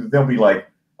from, because they'll be like,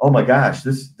 oh my gosh,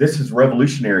 this is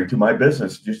revolutionary to my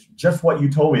business. Just what you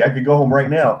told me. I could go home right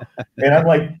now, and I'm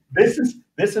like, this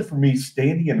is for me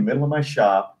standing in the middle of my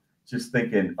shop, just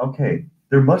thinking, okay,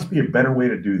 there must be a better way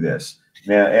to do this.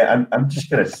 Now, I'm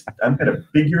gonna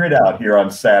figure it out here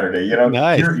on Saturday.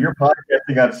 Nice. You're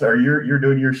podcasting or you're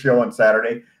doing your show on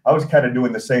Saturday. I was kind of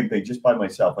doing the same thing just by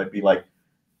myself. I'd be like,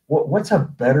 what's a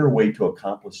better way to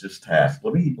accomplish this task?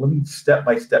 Let me step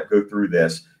by step go through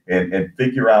this and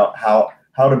figure out how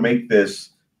to make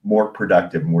this more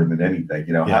productive more than anything.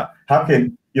 How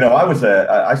can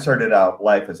I started out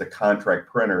life as a contract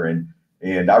printer,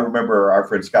 and I remember our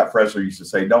friend Scott Fresler used to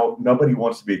say, no, nobody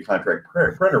wants to be a contract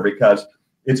printer because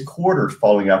it's quarters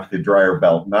falling off the dryer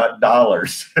belt, not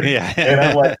dollars. Yeah. And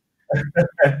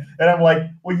I'm like,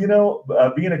 well,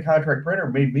 being a contract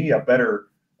printer made me a better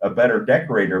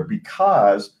decorator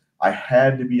because I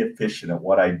had to be efficient at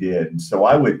what I did. And so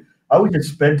I would just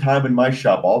spend time in my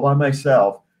shop all by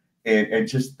myself and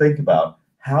just think about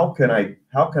how can I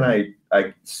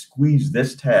squeeze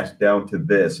this task down to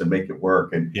this and make it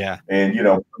work. And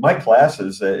my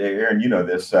classes, Aaron,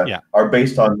 this are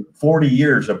based on 40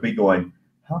 years of me going,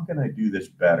 how can I do this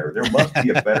better? There must be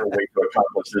a better way to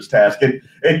accomplish this task. And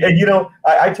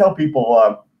I tell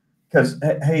people, because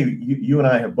hey, you and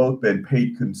I have both been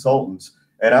paid consultants,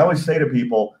 and I always say to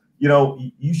people,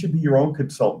 you should be your own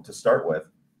consultant to start with,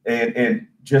 and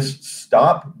just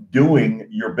stop doing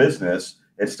your business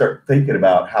and start thinking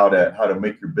about how to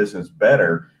make your business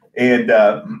better. And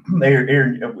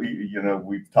Aaron,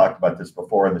 we've talked about this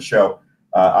before on the show.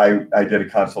 I did a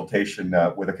consultation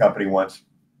with a company once,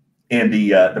 and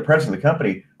the president of the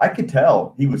company, I could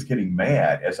tell he was getting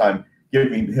mad as I'm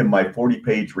giving him my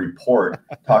 40-page report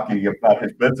talking about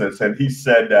his business. And he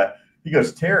said, he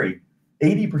goes, Terry,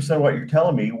 80% of what you're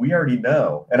telling me, we already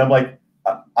know. And I'm like,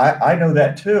 I know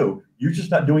that too. You're just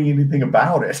not doing anything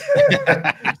about it. So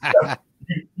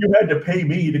you had to pay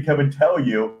me to come and tell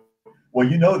you, well,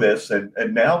 you know this, and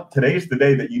now today's the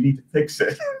day that you need to fix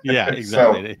it. Yeah,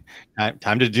 exactly. So,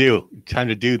 time to do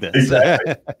this.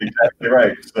 Exactly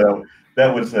right. So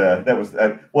that was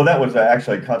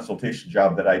actually a consultation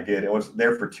job that I did. It was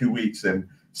there for 2 weeks, and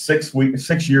 6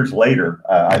 years later,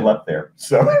 I left there.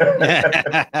 So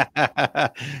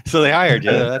so they hired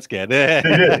you. That's good. They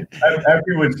did.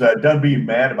 After he was done being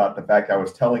mad about the fact I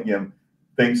was telling him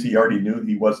things he already knew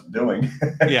he wasn't doing.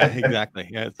 Yeah, exactly.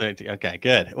 Yeah, okay,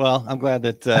 good. Well, I'm glad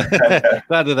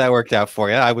that worked out for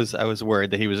you. I was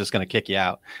worried that he was just going to kick you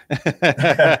out.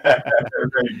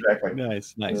 Exactly.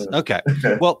 Nice. Okay.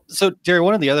 Well, so Terry,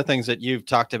 one of the other things that you've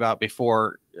talked about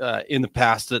before in the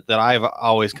past that I've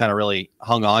always kind of really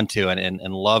hung on to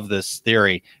and love this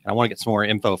theory, and I want to get some more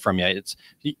info from you. It's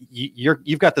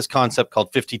you've got this concept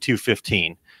called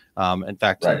 5215. In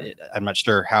fact, right. I'm not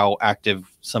sure how active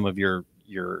some of your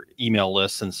email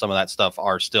lists and some of that stuff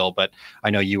are still, but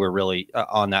I know you were really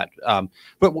on that.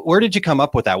 But where did you come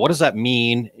up with that? What does that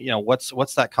mean?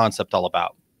 What's that concept all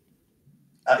about?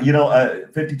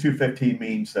 5215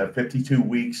 means 52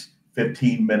 weeks,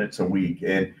 15 minutes a week.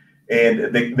 And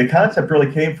the concept really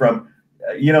came from,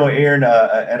 Aaron,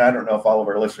 and I don't know if all of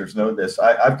our listeners know this,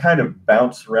 I've kind of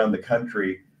bounced around the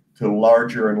country to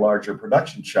larger and larger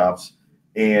production shops.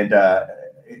 And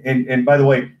by the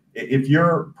way, if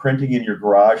you're printing in your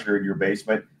garage or in your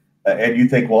basement and you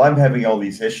think, well, I'm having all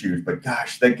these issues, but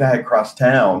gosh, that guy across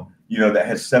town, that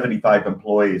has 75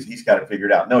 employees, he's got it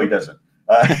figured out. No, he doesn't.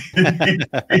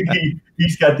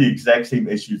 He's got the exact same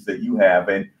issues that you have.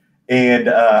 And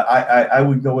I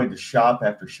would go into shop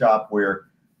after shop where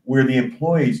the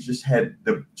employees just had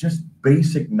the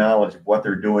basic knowledge of what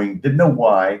they're doing, didn't know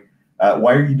why.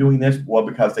 Why are you doing this? Well,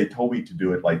 because they told me to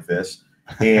do it like this.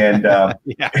 And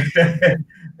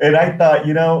and I thought,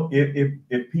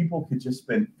 if people could just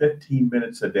spend 15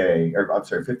 minutes a day, or I'm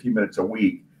sorry, 15 minutes a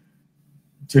week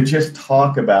to just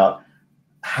talk about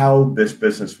how this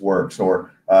business works,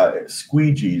 or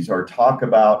squeegees, or talk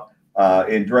about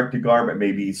In direct-to-garment,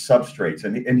 maybe substrates.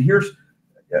 And here's,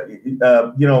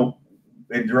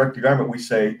 in direct-to-garment, we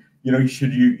say, you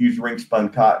should use ring-spun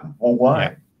cotton. Well, why?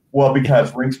 Yeah. Well,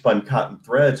 because ring-spun cotton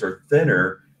threads are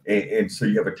thinner, and so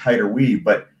you have a tighter weave.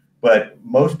 But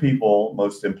most people,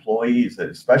 most employees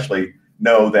especially,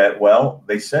 know that, well,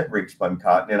 they said ring-spun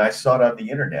cotton, and I saw it on the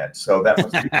internet. So that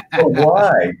must be, but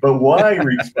why? But why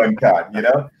ring-spun cotton,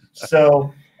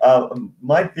 So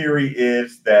my theory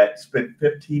is that spend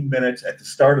 15 minutes at the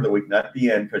start of the week, not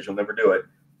the end, because you'll never do it,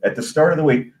 at the start of the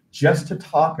week, just to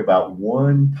talk about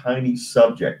one tiny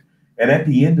subject. And at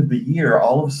the end of the year,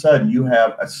 all of a sudden, you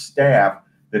have a staff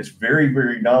that's very,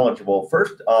 very knowledgeable,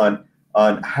 first on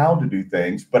how to do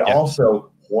things, but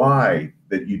also why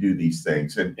that you do these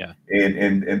things. And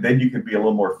then you can be a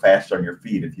little more fast on your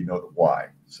feet if you know the why.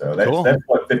 So that's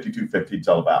what 5215 is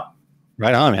all about.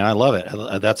 Right on, man. I love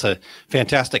it. That's a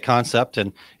fantastic concept.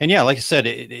 And yeah, like I said,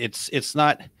 it's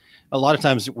not, a lot of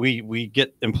times we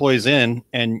get employees in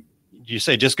and you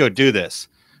say, just go do this.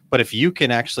 But if you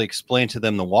can actually explain to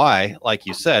them the why, like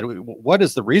you said, what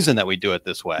is the reason that we do it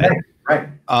this way? Right.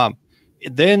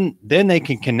 Then they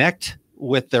can connect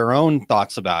with their own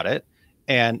thoughts about it.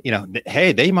 And,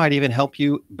 hey, they might even help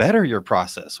you better your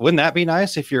process. Wouldn't that be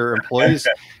nice if your employees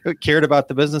cared about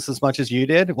the business as much as you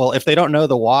did? Well, if they don't know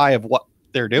the why of what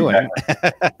they're doing.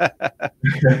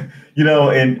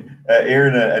 And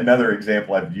Aaron, another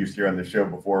example I've used here on the show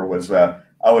before was I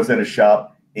was in a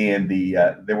shop, and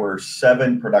there were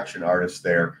 7 production artists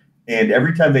there. And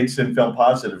every time they'd send film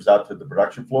positives out to the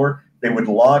production floor, they would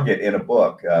log it in a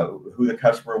book, who the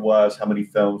customer was, how many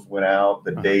films went out,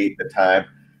 the date, the time.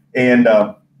 And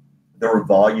there were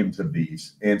volumes of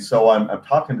these. And so I'm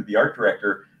talking to the art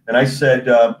director, and I said,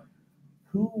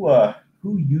 who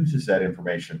uses that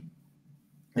information?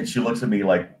 And she looks at me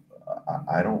like,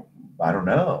 I don't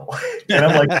know. And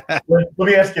I'm like, let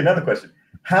me ask you another question.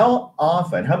 How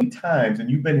many times, and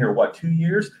you've been here, 2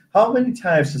 years? How many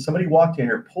times has somebody walked in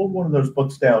here, pulled one of those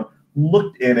books down,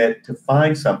 looked in it to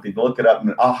find something, to look it up,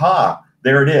 and aha,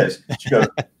 there it is. She goes,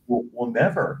 well,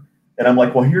 never. And I'm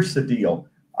like, well, here's the deal.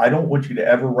 I don't want you to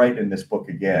ever write in this book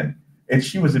again. And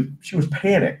she was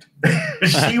panicked.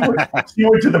 she went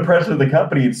to the president of the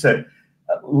company and said,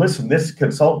 listen, this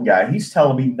consultant guy, he's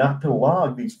telling me not to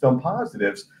log these film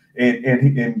positives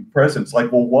in presence.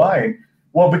 Like, well, why?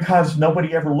 Well, because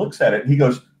nobody ever looks at it. And he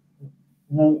goes,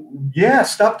 well, yeah,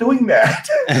 stop doing that.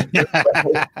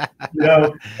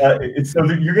 So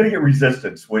you're going to get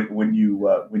resistance when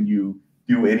you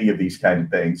do any of these kind of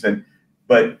things.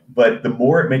 But the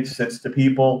more it makes sense to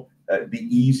people, the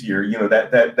easier,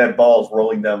 that ball's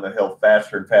rolling down the hill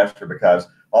faster and faster, because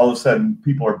all of a sudden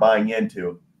people are buying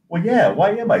into, well, yeah,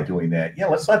 why am I doing that? Yeah,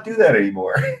 let's not do that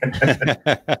anymore.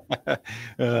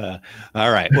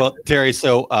 All right. Well, Terry,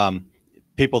 so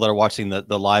people that are watching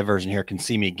the live version here can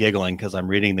see me giggling because I'm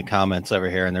reading the comments over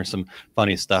here, and there's some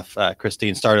funny stuff.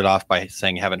 Christine started off by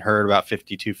saying, haven't heard about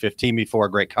 5215 before,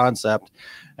 great concept.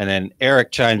 And then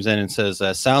Eric chimes in and says,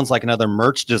 sounds like another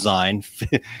merch design,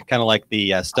 kind of like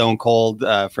the Stone Cold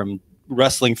from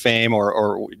wrestling fame,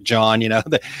 or John,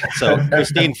 So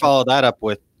Christine followed that up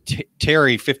with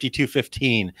Terry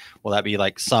 5215. Will that be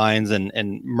like signs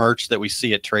and merch that we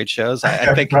see at trade shows?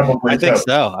 I think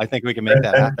so. I think we can make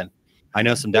that happen. I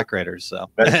know some decorators, so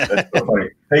that's so funny.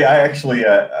 Hey, I actually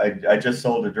I just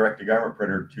sold a direct-to-garment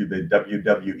printer to the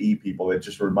WWE people. It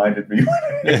just reminded me.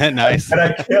 Nice. And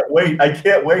I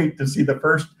can't wait to see the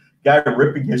first guy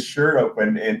ripping his shirt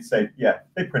open and say, "Yeah,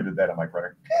 they printed that on my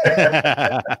printer."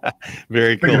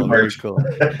 Very cool. Very cool.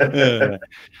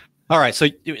 All right. So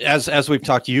as we've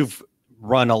talked, you've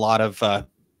run a lot of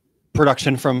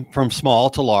production from small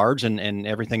to large and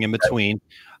everything in between.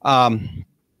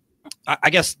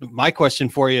 I guess my question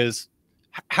for you is,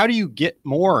 how do you get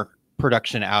more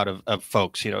production out of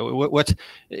folks? What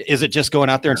is it, just going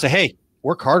out there and say, hey,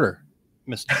 work harder,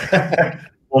 Mr.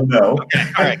 Well, no.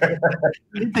 Okay, all right. I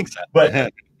didn't think so. But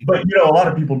a lot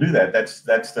of people do that.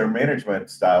 That's their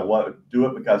management style. Do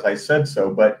it because I said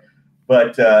so. But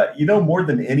more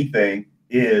than anything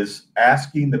is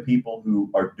asking the people who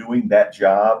are doing that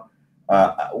job,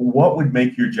 what would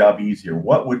make your job easier?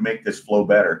 What would make this flow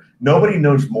better? Nobody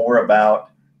knows more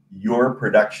about your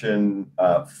production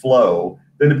flow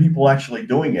than the people actually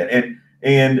doing it.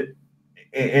 And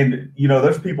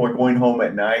those people are going home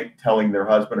at night telling their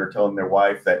husband or telling their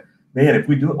wife that, man, if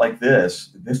we do it like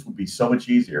this would be so much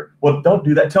easier. Well, don't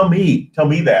do that. Tell me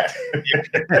that.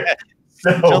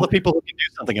 So, tell the people who can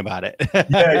do something about it.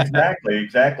 Yeah,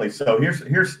 exactly. So here's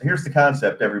the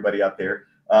concept, everybody out there.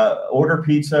 Order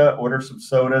pizza, order some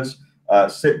sodas,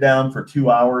 sit down for 2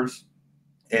 hours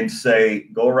and say,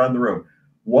 go around the room.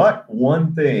 what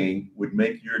one thing would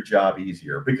make your job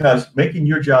easier? Because making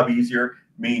your job easier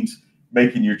means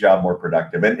making your job more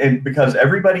productive. And because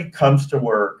everybody comes to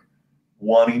work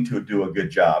wanting to do a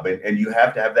good job, and you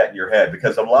have to have that in your head,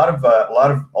 because a lot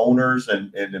of owners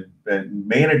and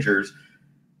managers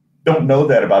don't know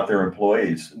that about their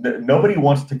employees. Nobody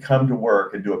wants to come to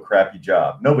work and do a crappy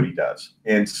job. Nobody does.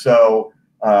 And so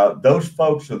those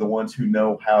folks are the ones who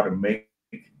know how to make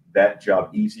that job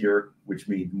easier, which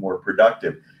means more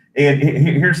productive. And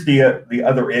here's the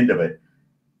other end of it.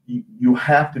 You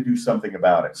have to do something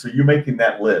about it. So you're making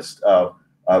that list of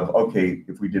okay,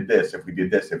 if we did this, if we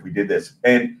did this, if we did this,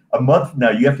 and a month from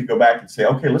now you have to go back and say,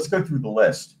 okay, let's go through the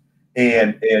list.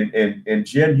 And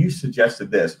Jen, you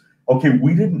suggested this. Okay,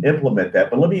 we didn't implement that,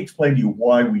 but let me explain to you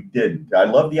why we didn't. I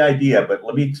love the idea, but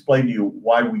let me explain to you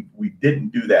why we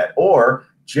didn't do that. Or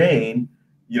Jane,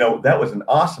 that was an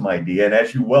awesome idea, and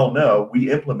as you well know,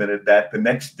 we implemented that the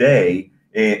next day,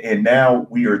 and now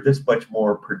we are this much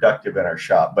more productive in our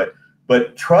shop.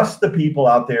 But trust the people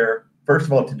out there, first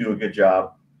of all, to do a good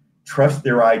job. Trust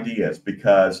their ideas,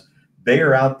 because they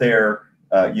are out there,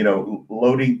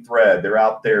 loading thread. They're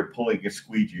out there pulling a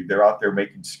squeegee. They're out there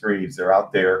making screens. They're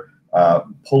out there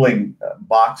pulling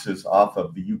boxes off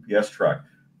of the UPS truck.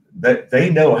 That they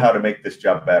know how to make this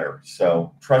job better.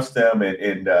 So trust them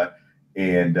and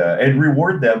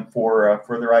reward them for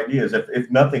their ideas. If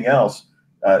nothing else,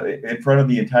 in front of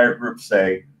the entire group,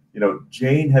 say,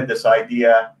 Jane had this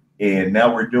idea, and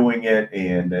now we're doing it,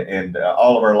 and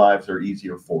all of our lives are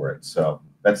easier for it. So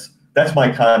that's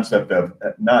my concept of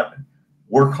not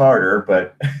work harder,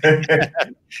 but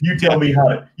you tell me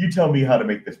how to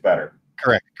make this better.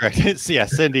 Correct. Yeah,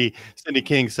 Cindy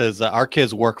King says our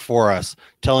kids work for us.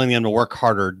 Telling them to work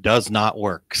harder does not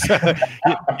work. So,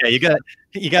 yeah, you got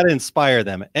to inspire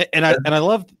them. And I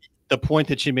love the point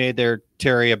that you made there,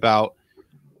 Terry, about,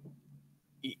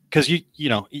 because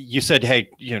you said, hey,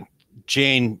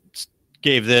 Jane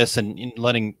gave this, and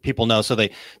letting people know so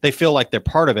they feel like they're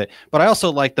part of it. But I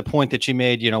also like the point that you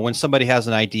made, when somebody has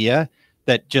an idea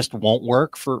that just won't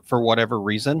work for whatever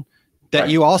reason, that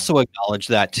you also acknowledge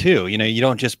that too. You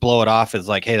don't just blow it off as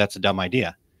like, hey, that's a dumb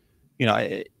idea.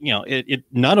 None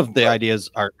of the ideas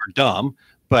are dumb,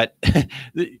 but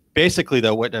basically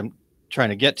though, what I'm trying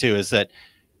to get to is that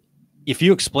if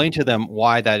you explain to them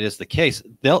why that is the case,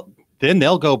 they'll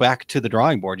go back to the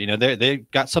drawing board.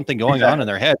 They've got something going on in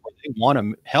their head. They want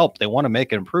to help. They want to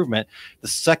make an improvement. The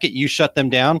second you shut them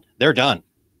down, they're done.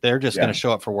 They're just going to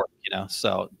show up for work,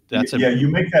 so that's you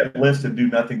make that list and do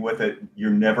nothing with it.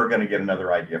 You're never going to get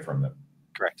another idea from them.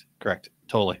 Correct.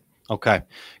 Totally. Okay.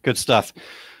 Good stuff.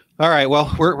 All right.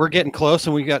 Well, we're getting close,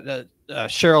 and we got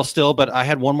Cheryl still, but I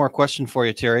had one more question for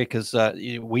you, Terry, because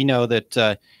we know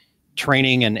that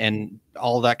training and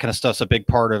all that kind of stuff's a big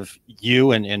part of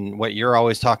you and what you're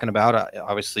always talking about.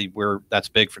 Obviously that's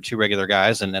big for Two Regular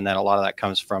Guys. And then a lot of that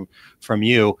comes from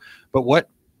you, but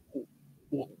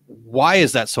why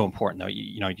is that so important though?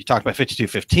 You talked about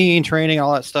 5215 training,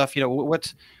 all that stuff,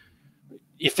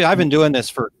 if I've been doing this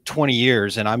for 20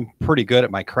 years and I'm pretty good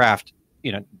at my craft,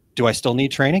 do I still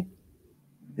need training?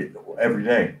 Every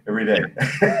day. Good,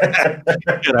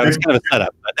 I was kind of set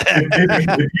up.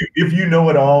 if you know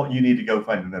it all, you need to go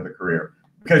find another career,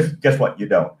 because guess what? You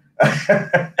don't.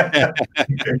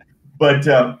 But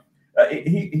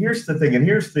here's the thing, and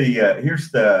here's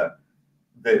the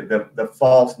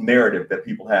false narrative that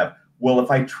people have. Well,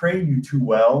 if I train you too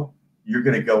well, you're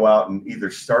going to go out and either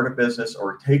start a business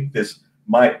or take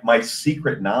my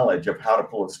secret knowledge of how to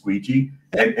pull a squeegee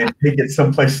and take it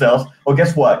someplace else. Well,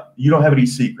 guess what? You don't have any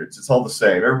secrets. It's all the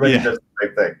same. Everybody does the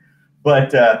same thing.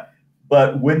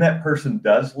 But when that person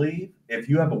does leave, if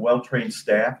you have a well-trained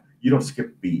staff, you don't skip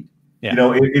a beat. Yeah.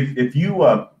 If you,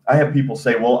 I have people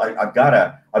say, well, I've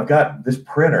got this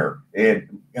printer,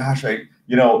 and gosh,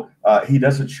 he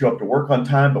doesn't show up to work on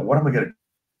time, but what am I going to do?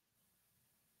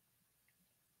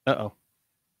 Uh-oh.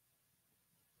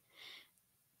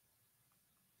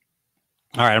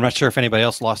 All right. I'm not sure if anybody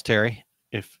else lost Terry.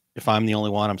 If I'm the only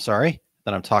one, I'm sorry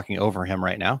that I'm talking over him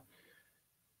right now.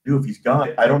 If he's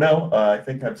gone, I don't know. I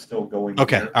think I'm still going.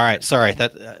 Okay. Here. All right. Sorry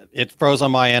that it froze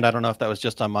on my end. I don't know if that was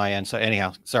just on my end. So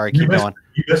anyhow, sorry. Keep going.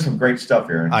 You missed some great stuff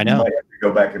here. I know. You might have to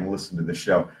go back and listen to the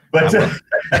show. But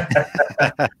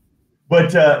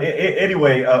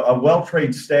anyway, a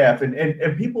well-trained staff,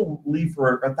 and people leave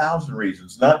for 1,000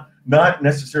 reasons. Not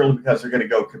necessarily because they're going to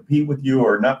go compete with you,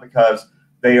 or not because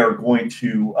they are going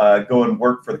to go and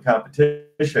work for the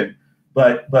competition.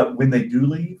 But when they do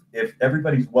leave, if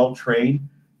everybody's well-trained,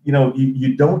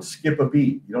 you don't skip a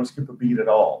beat. You don't skip a beat at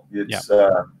all. It's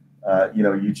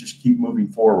you just keep moving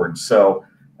forward. So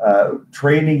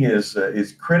training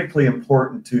is critically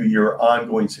important to your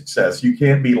ongoing success. You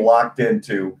can't be locked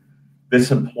into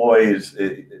this employee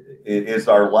is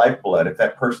our lifeblood. If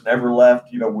that person ever left,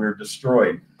 we're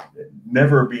destroyed.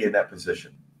 Never be in that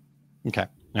position. Okay.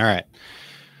 All right.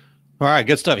 All right.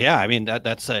 Good stuff. Yeah. I mean,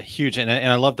 that's a huge, and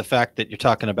I love the fact that you're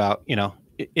talking about,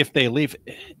 if they leave.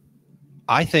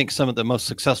 I think some of the most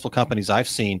successful companies I've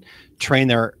seen train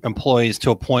their employees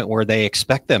to a point where they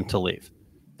expect them to leave.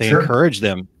 They encourage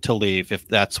them to leave if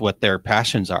that's what their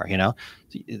passions are.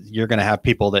 You're going to have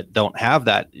people that don't have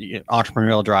that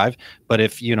entrepreneurial drive, but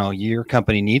if your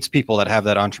company needs people that have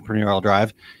that entrepreneurial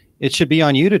drive, it should be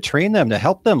on you to train them, to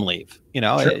help them leave.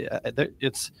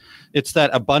 It's that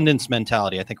abundance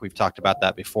mentality. I think we've talked about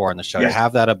that before on the show. Yes. To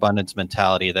have that abundance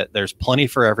mentality that there's plenty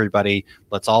for everybody.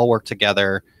 Let's all work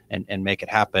together and make it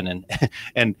happen.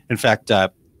 And in fact, there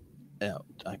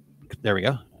we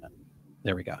go.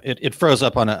 There we go. It froze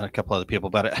up on a couple other people,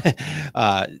 but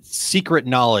secret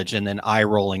knowledge and then eye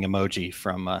rolling emoji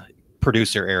from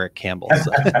producer Eric Campbell.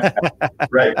 So.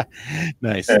 Right.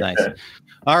 Nice.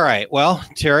 All right. Well,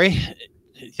 Terry,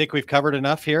 I think we've covered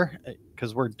enough here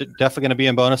because we're definitely going to be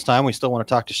in bonus time. We still want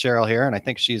to talk to Cheryl here, and I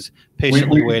think she's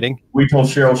patiently waiting. We told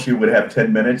Cheryl she would have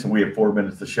 10 minutes, and we have 4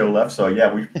 minutes of the show left. So,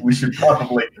 yeah, we should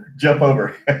probably jump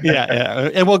over. Yeah.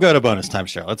 And we'll go to bonus time,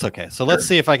 Cheryl. It's okay. So let's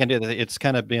see if I can do that. It's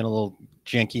kind of being a little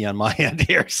janky on my end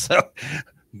here. So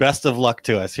best of luck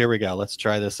to us. Here we go. Let's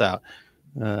try this out.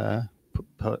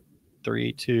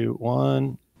 3, 2,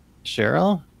 1.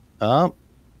 Cheryl? Oh,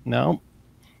 no.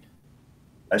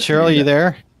 Cheryl, you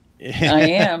there? I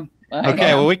am.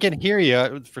 Okay, well, we can hear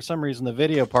you. For some reason, the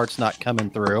video part's not coming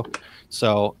through.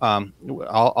 So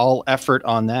I'll effort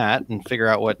on that and figure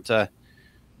out what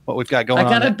we've got going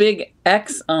on. I got a big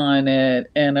X on it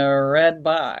and a red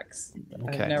box.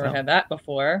 Okay, I've never had that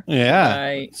before.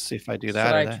 Yeah. Let's see if I do that.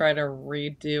 Should I try to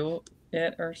redo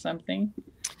it or something?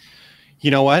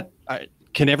 You know what?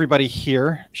 Can everybody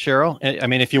hear Cheryl? I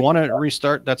mean, if you want to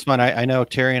restart, that's fine. I know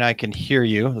Terry and I can hear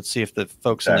you. Let's see if the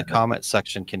folks in the comment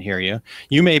section can hear you.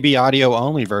 You may be audio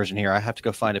only version here. I have to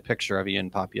go find a picture of you and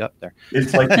pop you up there.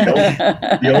 It's like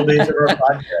the old days of our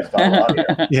podcast on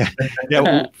audio. Yeah.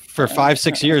 Well, for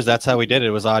 5-6 years, that's how we did it.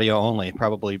 It was audio only.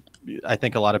 Probably, I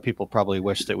think a lot of people probably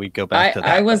wish that we'd go back to that.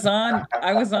 I was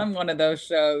on one of those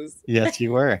shows. Yes,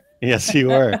 you were. Yes, you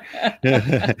were.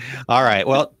 All right.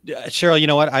 Well, Cheryl, you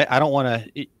know what? I don't want to,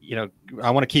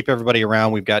 I want to keep everybody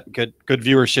around. We've got good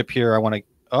viewership here. I want to,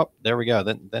 oh, there we go.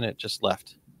 Then it just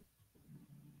left.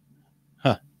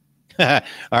 Huh.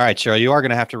 All right, Cheryl, you are going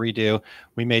to have to redo.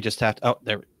 We may just have to, oh,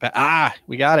 there.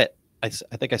 We got it. I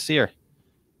think I see her.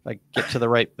 If I get to the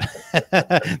right,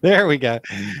 there we go.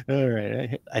 All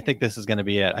right. I think this is going to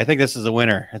be it. I think this is a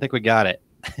winner. I think we got it.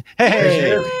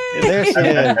 Hey, there she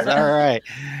is. All right.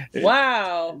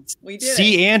 Wow. We did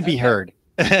see and be heard.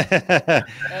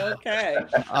 Okay.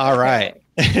 All right.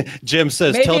 Jim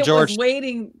says, maybe tell George. Was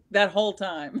waiting that whole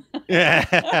time. Yeah,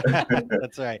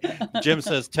 that's right. Jim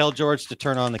says, tell George to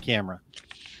turn on the camera.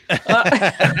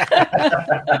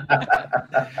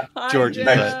 George,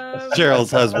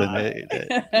 Cheryl's husband.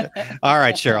 All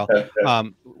right,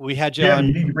 Cheryl. We had you on.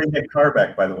 You need to bring that car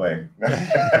back, by the way.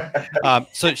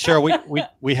 So Cheryl,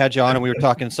 we had you on, and we were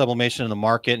talking sublimation in the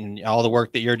market and all the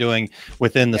work that you're doing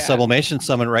within the Sublimation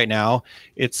Summit right now.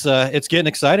 It's getting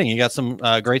exciting. You got some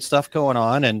great stuff going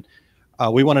on, and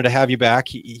we wanted to have you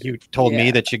back. You told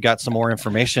me that you got some more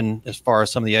information as far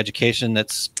as some of the education.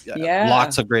 That's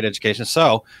lots of great education.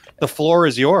 So the floor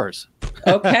is yours.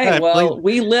 Okay. Well,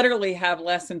 we literally have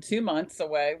less than 2 months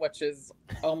away, which is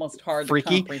almost hard to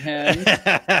comprehend.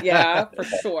 Yeah, for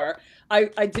sure.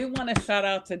 I do want to shout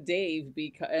out to Dave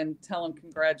and tell him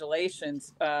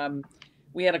congratulations.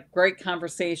 We had a great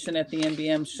conversation at the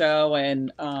NBM show,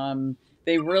 and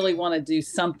they really want to do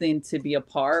something to be a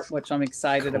part, which I'm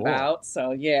excited about.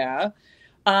 So, yeah.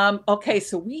 Okay,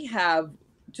 so we have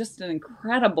just an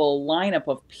incredible lineup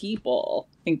of people,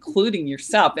 including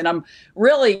yourself. And I'm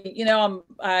really,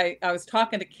 I was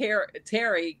talking to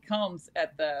Terry Combs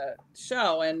at the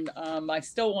show, and I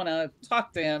still want to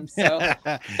talk to him. So,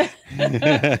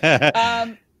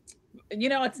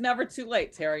 it's never too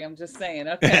late, Terry. I'm just saying.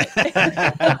 Okay.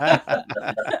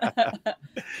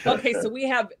 Okay, so we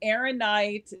have Aaron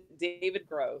Knight, David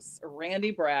Gross,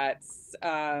 Randy Bratz,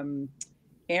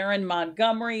 Aaron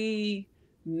Montgomery,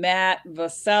 Matt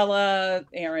Vasella,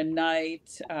 Aaron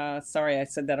Knight. Sorry, I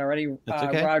said that already.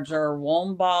 Okay. Roger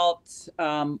Wombalt,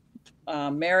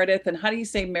 Meredith. And how do you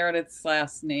say Meredith's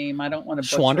last name? I don't want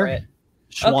to butcher it.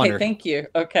 Schwander. Okay, thank you.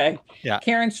 Okay. Yeah.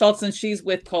 Karen Schultz, and she's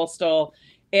with Coastal.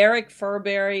 Eric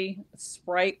Furberry,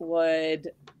 Sprite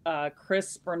Wood,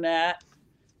 Chris Burnett,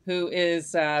 who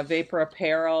is Vapor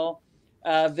Apparel,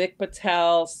 Vic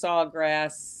Patel,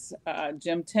 Sawgrass,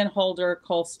 Jim Tinholder,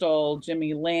 Coastal,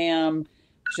 Jimmy Lamb,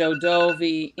 Joe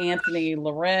Dovey, Anthony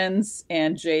Lorenz,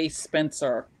 and Jay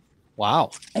Spencer.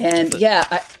 Wow. And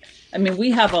yeah, I mean,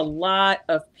 we have a lot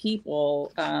of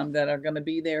people that are going to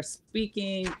be there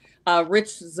speaking.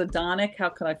 Rich Zadanek, how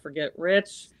could I forget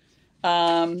Rich?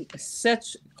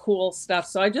 Such cool stuff.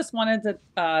 So I just wanted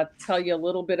to tell you a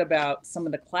little bit about some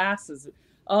of the classes.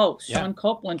 Oh, Sean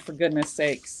Copeland, for goodness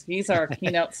sakes. He's our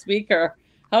keynote speaker.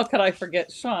 How could I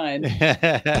forget Sean? Well,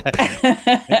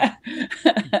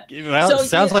 so, it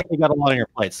sounds like you got a lot on your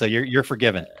plate, so you're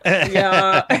forgiven.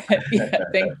 Yeah,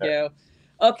 thank you.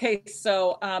 Okay,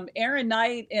 so Aaron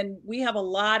Knight, and we have a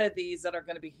lot of these that are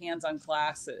going to be hands-on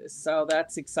classes, so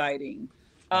that's exciting.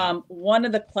 One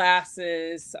of the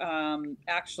classes,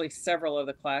 actually several of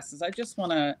the classes, I just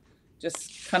want to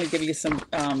kind of give you some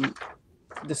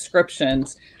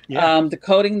descriptions.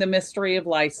 Decoding the Mystery of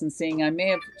Licensing. I may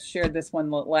have shared this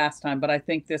one last time, but I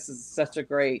think this is such a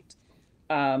great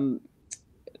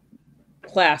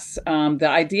class. The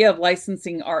idea of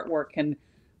licensing artwork can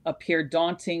appear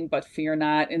daunting, but fear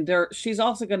not. And she's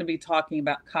also going to be talking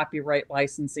about copyright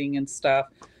licensing and stuff.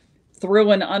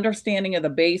 Through an understanding of the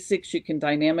basics, you can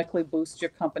dynamically boost your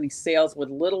company's sales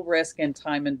with little risk and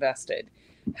time invested.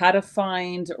 How to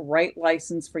find right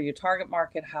license for your target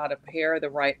market, how to pair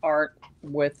the right art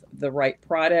with the right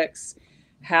products,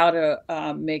 how to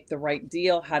make the right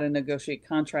deal, how to negotiate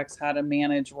contracts, how to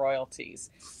manage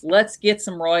royalties. Let's get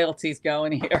some royalties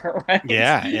going here, right?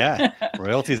 Yeah.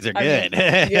 Royalties are good.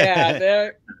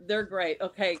 Yeah, they're great.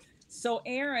 Okay. So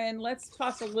Aaron, let's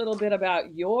talk a little bit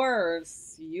about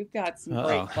yours. You've got some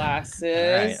great classes.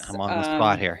 All right, I'm on the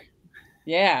spot here.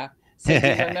 Yeah. So do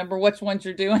you remember which ones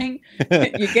you're doing?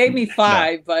 You gave me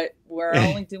 5, but we're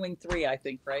only doing 3, I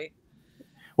think, right?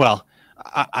 Well,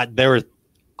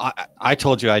 I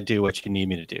told you I'd do what you need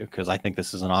me to do because I think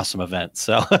this is an awesome event.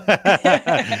 So,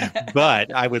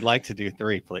 but I would like to do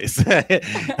 3, please. It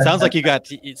sounds like you got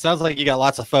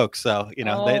lots of folks. So, they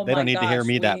don't need to hear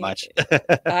me that much.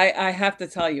 I have to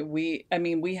tell you, we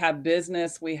have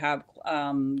business, we have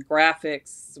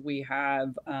graphics, we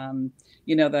have,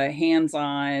 the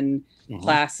hands-on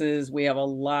classes. We have a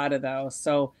lot of those.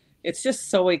 So it's just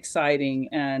so exciting.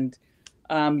 And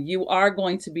you are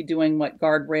going to be doing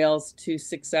guardrails to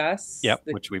success. Yep,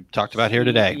 which we taled about here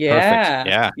today. Yeah,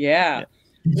 perfect. Yeah.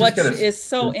 What is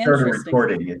so interesting?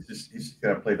 Recording. He's just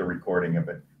going to play the recording of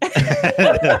it.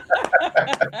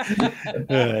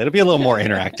 It'll be a little more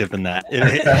interactive than that.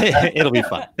 It'll be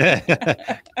fun.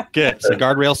 Good. So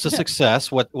guardrails to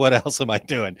success. What else am I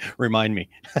doing? Remind me.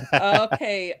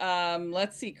 Okay.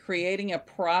 Let's see. Creating a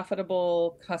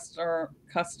profitable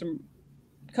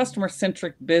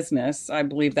customer-centric business, I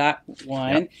believe that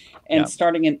one, and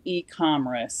starting an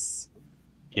e-commerce.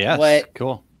 Yes,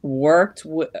 cool. What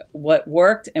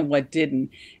worked and what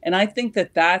didn't, and I think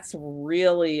that's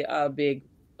really a big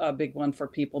one for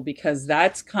people, because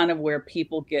that's kind of where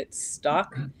people get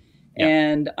stuck.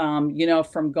 And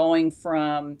from going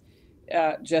from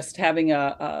just having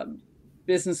a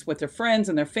business with their friends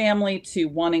and their family to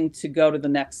wanting to go to the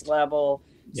next level.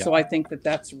 So I think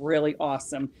that's really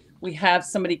awesome. We have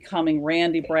somebody coming,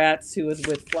 Randy Bratz, who is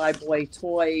with Flyboy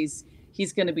Toys.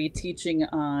 He's going to be teaching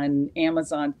on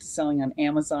Amazon, selling on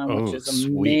Amazon, which is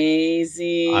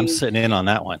amazing. I'm sitting in on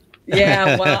that one.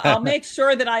 Yeah, well, I'll make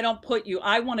sure that I don't put you.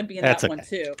 I want to be in that one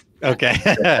too. Okay.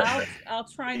 I'll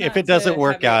try not if it doesn't to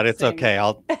work out, it's okay.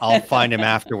 I'll find him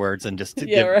afterwards and just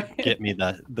get me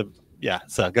the.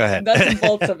 So go ahead. Nuts and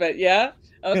bolts of it. Yeah.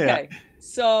 Okay. Yeah.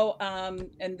 So,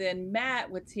 and then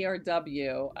Matt with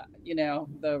TRW,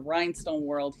 the Rhinestone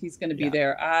World, he's going to be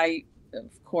there.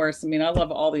 Of course, I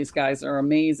love all these guys, are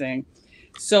amazing.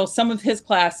 So some of his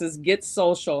classes, Get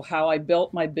Social, how I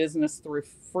built my business through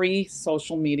free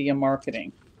social media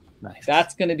marketing. Nice.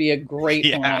 That's going to be a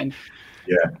great one.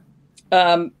 Yeah.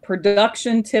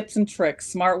 Production tips and tricks,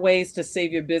 smart ways to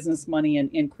save your business money and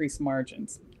increase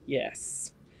margins.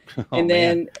 Yes. And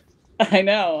then I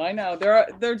know.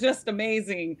 They're just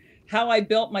amazing. How I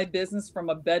built my business from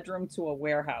a bedroom to a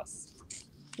warehouse.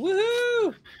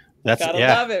 Woohoo! Gotta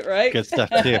love it, right? Good stuff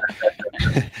too.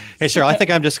 Hey, Cheryl, I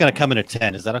think I'm just going to come in at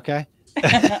 10. Is that okay?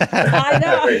 I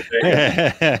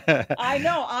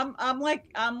know. I'm like,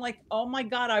 oh my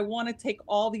God, I want to take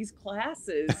all these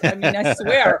classes. I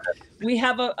swear. We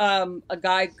have a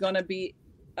guy going to be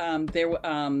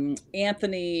Anthony,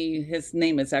 his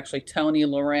name is actually Tony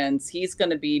Lorenz. He's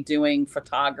going to be doing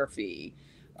photography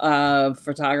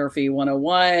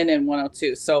 101 and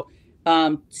 102. So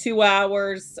 2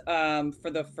 hours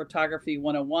for the photography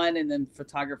 101 and then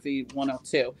photography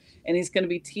 102. And he's going to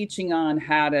be teaching on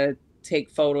how to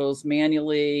take photos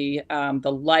manually,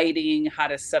 the lighting, how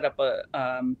to set up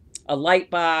a light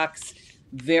box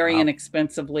very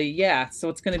inexpensively. Yeah, so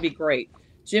it's going to be great.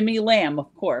 Jimmy Lamb,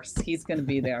 of course, he's going to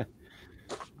be there.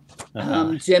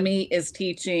 Jimmy is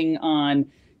teaching on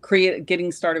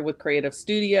getting started with Creative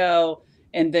Studio,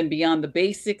 and then beyond the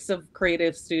basics of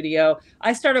Creative Studio.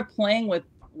 I started playing with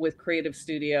Creative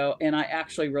Studio, and I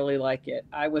actually really like it.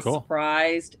 I was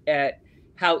surprised at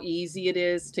how easy it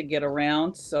is to get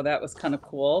around. So that was kind of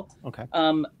cool. Okay.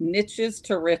 Niches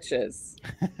to riches.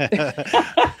 Me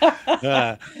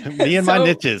and my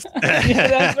niches. Yeah,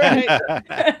 that's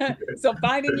right. So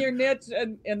finding your niche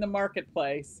in the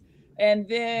marketplace. And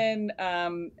then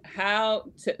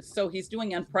so he's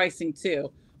doing on pricing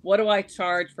too. What do I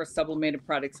charge for sublimated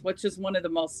products? Which is one of the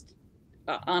most,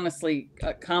 honestly,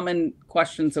 common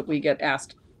questions that we get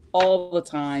asked all the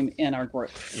time in our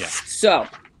group. Yeah. So,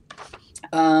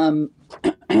 and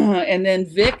then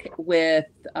Vic with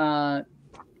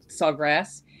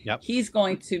Sawgrass, he's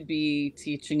going to be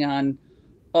teaching on,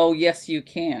 Oh, Yes, You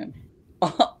Can,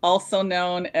 also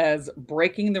known as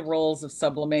breaking the rules of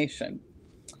sublimation.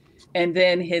 And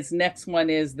then his next one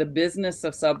is the business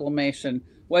of sublimation.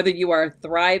 Whether you are a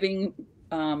thriving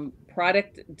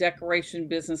product decoration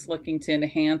business looking to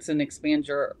enhance and expand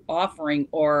your offering,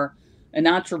 or an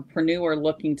entrepreneur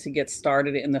looking to get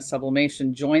started in the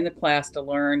sublimation, join the class to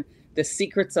learn the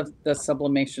secrets of the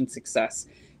sublimation success.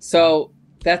 So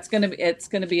it's going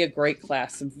to be a great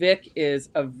class. Vic is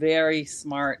a very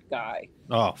smart guy.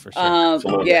 Oh, for sure.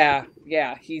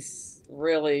 Yeah. He's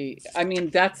really, I mean,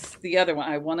 that's the other one.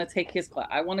 I want to take his class.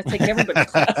 I want to take everybody's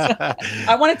class.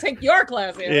 I want to take your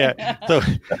class, Aaron. Yeah. So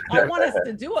I want us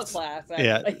to do a class.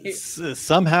 Actually. Yeah.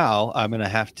 Somehow I'm going to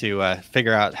have to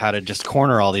figure out how to just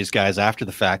corner all these guys after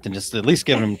the fact and just at least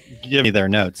give me their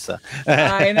notes. So.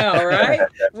 I know, right?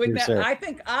 Sure. I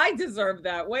think I deserve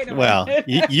that. Wait a minute. Well,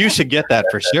 you should get that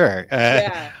for sure.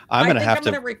 I'm going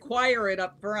to require it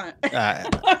up front.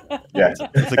 That's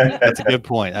a good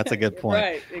point. That's a good point.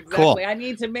 Right. Exactly. Cool. I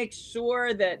need to make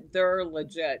sure that they're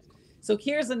legit. So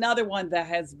here's another one that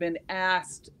has been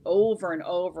asked over and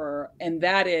over, and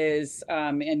that is,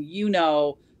 and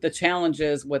the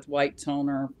challenges with white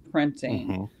toner printing.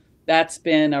 Mm-hmm. That's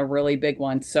been a really big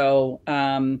one. So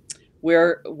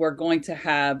we're going to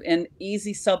have an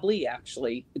easy subli,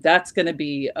 actually. That's going to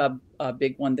be a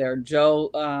big one there.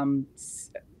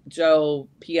 Joe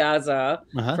Piazza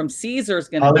from Caesar is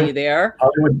going to be there.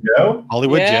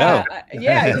 Hollywood Joe.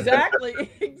 Yeah,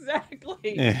 exactly. He's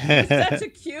such a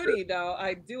cutie, though.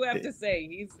 I do have to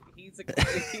say, he's a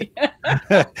cutie.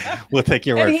 We'll take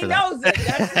your word for that. He knows it.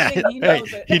 That's the thing. He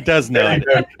knows it. He does know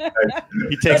it.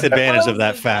 He takes advantage of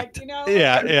that fact.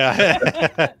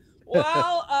 Yeah.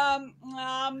 Well, I'm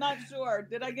not sure.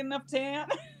 Did I get enough tan?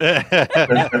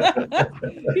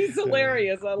 He's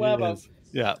hilarious. I love him.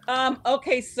 Yeah.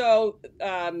 Okay, so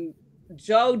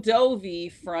Joe Dovey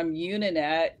from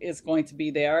Uninet is going to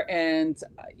be there, and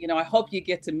I hope you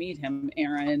get to meet him,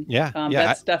 Aaron. Yeah,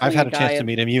 that's definitely I've had a chance to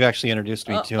meet him. You've actually introduced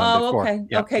me to him before.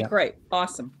 Okay, okay, great,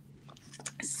 awesome.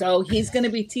 So he's going to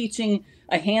be teaching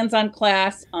a hands-on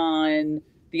class on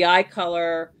the eye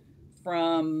color,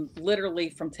 from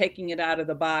taking it out of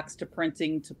the box to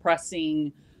printing to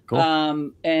pressing.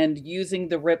 Cool. And using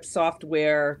the RIP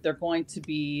software. They're going to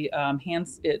be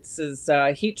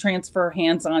heat transfer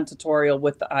hands-on tutorial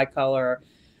with the eye color,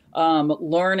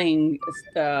 learning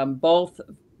both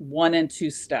 1 and 2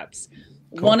 steps.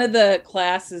 Cool. One of the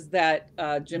classes that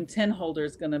Jim Tinholder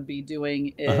is going to be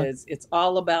doing is it's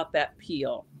all about that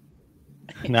peel.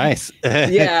 Nice.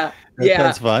 Yeah.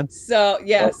 That's fun. So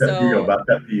about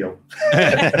that peel.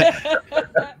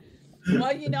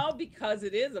 Well, because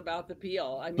it is about the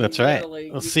peel. I mean, that's right.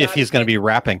 We'll see if he's going to be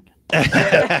rapping.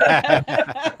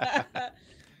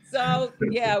 So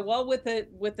with the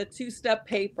 2-step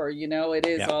paper, it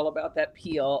is all about that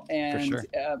peel and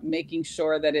making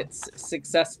sure that it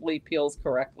successfully peels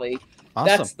correctly.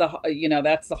 Awesome.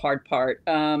 That's the hard part.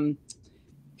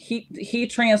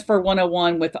 Heat transfer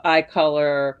 101 with eye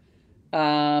color.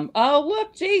 Oh,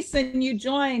 look, Jason, you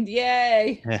joined.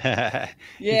 Yay.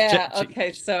 Yeah.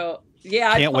 Okay. So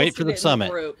I can't wait for the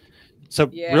summit. So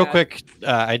real quick,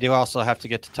 I do also have to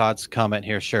get to Todd's comment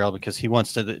here, Cheryl, because he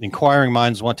wants to. The inquiring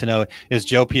minds want to know: is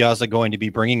Joe Piazza going to be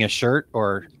bringing a shirt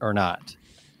or not?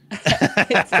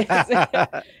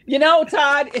 Todd,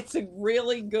 it's a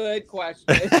really good question.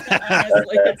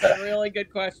 Honestly, it's a really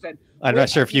good question. I'm not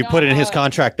sure if you put it in his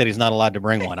contract that he's not allowed to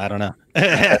bring one. I don't know.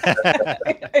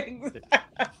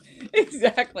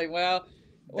 Exactly. Well,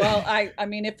 Well, I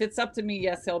mean, if it's up to me,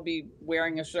 yes, he'll be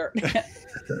wearing a shirt.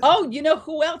 Oh, you know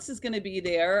who else is going to be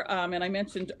there? And I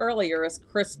mentioned earlier is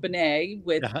Chris Benet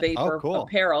with Vapor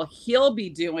Apparel. He'll be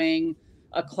doing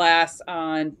a class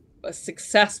on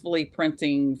successfully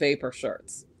printing vapor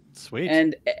shirts. Sweet.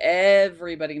 And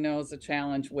everybody knows the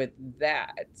challenge with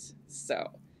that.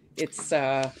 So it's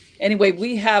anyway,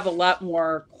 we have a lot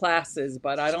more classes,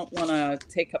 but I don't want to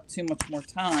take up too much more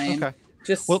time. Okay.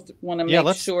 Just want to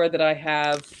make sure that I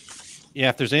have. Yeah,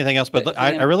 if there's anything else, but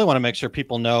I really want to make sure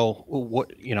people know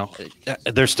what,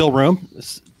 there's still room.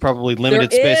 It's probably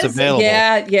limited space available.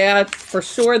 Yeah, for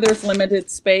sure. There's limited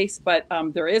space, but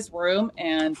there is room.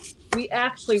 And we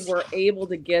actually were able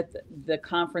to get the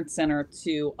conference center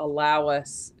to allow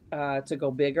us to go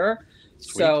bigger.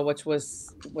 Sweet. So,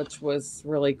 which was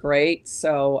really great.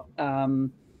 So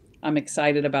I'm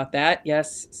excited about that.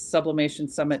 Yes,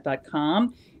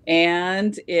 sublimationsummit.com.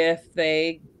 And if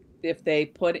they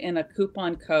put in a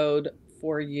coupon code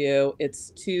for you, it's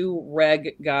 2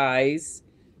 reg guys,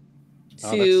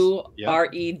 2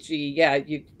 REG. Yeah,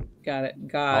 you got it,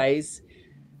 guys.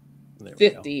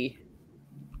 50.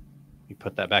 You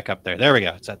put that back up there. There we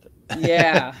go. It's at the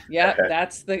yeah. Okay.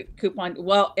 That's the coupon.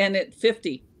 Well, and at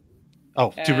 50.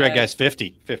 Oh, 2 reg guys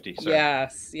 50. Sorry.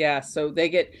 Yes, yeah. So they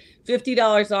get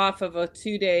 $50 off of a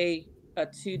 2-day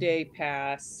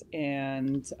pass,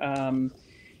 and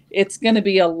it's going to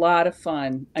be a lot of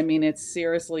fun. I mean, it's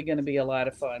seriously going to be a lot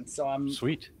of fun. So I'm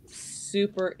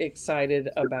super excited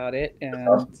about it.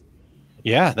 And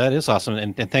yeah, that is awesome.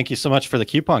 And thank you so much for the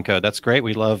coupon code. That's great.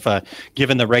 We love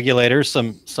giving the regulators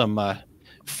some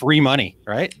free money,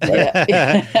 right? Yeah.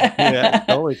 Yeah,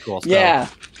 totally cool. So, yeah.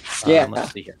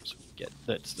 Let's see here.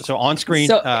 So on screen,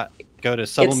 go to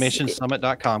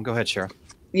sublimationsummit.com. Go ahead, Cheryl.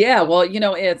 Yeah, well,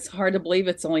 it's hard to believe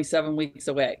it's only 7 weeks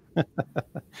away.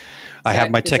 I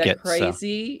have my ticket. Is that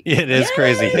crazy? So. It is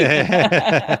crazy.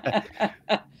 Yeah.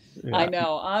 I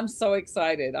know. I'm so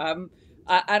excited.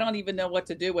 I don't even know what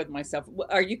to do with myself.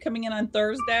 Are you coming in on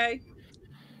Thursday,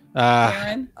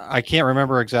 Aaron? I can't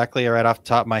remember exactly right off the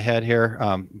top of my head here.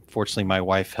 Fortunately, my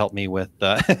wife helped me with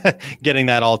getting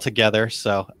that all together.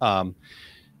 So I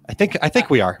think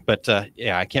we are, but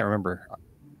yeah, I can't remember.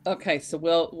 Okay, so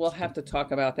we'll have to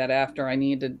talk about that after. I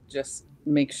need to just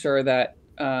make sure that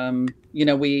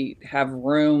we have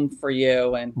room for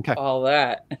you and all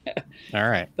that. All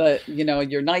right. But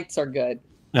your nights are good.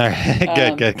 All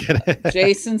right. Good.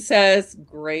 Jason says,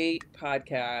 great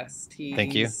podcast.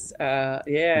 Thank you. Yeah.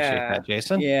 Appreciate that,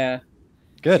 Jason. Yeah.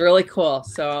 Good. It's really cool.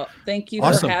 So thank you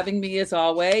for having me as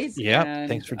always. Yeah. And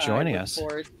thanks for joining us.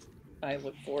 I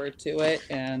look forward to it,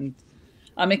 and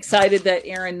I'm excited that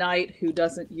Aaron Knight, who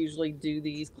doesn't usually do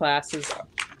these classes,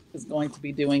 is going to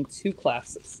be doing 2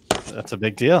 classes. That's a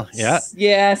big deal. Yeah.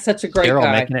 Yeah, such a great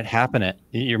guy. Making it happen.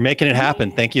 You're making it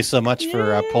happen. Thank you so much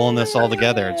for pulling this all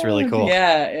together. It's really cool.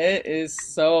 Yeah, it is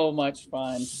so much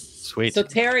fun. Sweet. So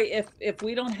Terry, if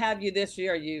we don't have you this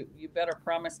year, you better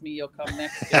promise me you'll come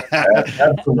next year.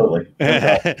 Absolutely.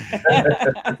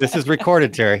 This is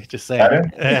recorded, Terry. Just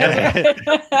saying.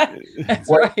 That's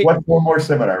right. One more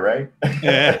seminar, right?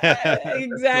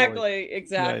 Exactly.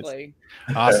 Nice.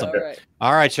 Awesome.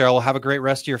 All right, Cheryl. Well, have a great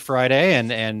rest of your Friday,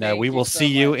 and we will see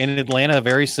you in Atlanta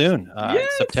very soon,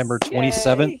 September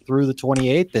 27th through the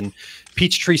 28th, in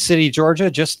Peachtree City,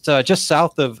 Georgia, just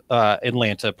south of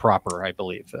Atlanta proper, I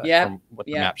believe. From what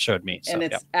the map showed me. So, and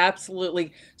it's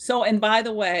absolutely so. And by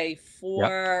the way,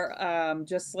 for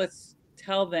just let's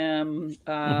tell them.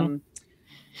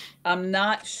 I'm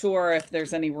not sure if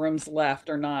there's any rooms left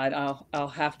or not. I'll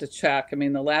have to check. I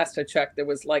mean, the last I checked, there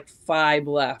was like 5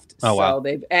 left. Oh, wow. So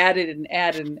they've added and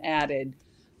added and added.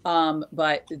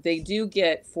 But they do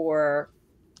get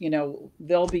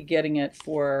they'll be getting it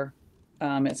for,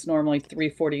 it's normally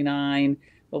 $349,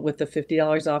 but with the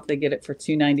 $50 off, they get it for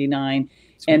 $299.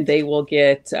 And they will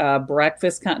get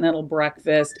breakfast, continental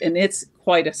breakfast, and it's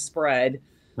quite a spread.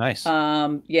 Nice.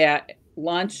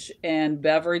 Lunch and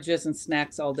beverages and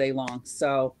snacks all day long.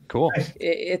 So cool.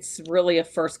 It's really a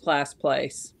first-class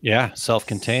place. Yeah,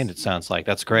 self-contained, it sounds like.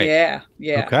 That's great. Yeah.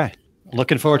 Okay.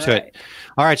 Looking forward to it.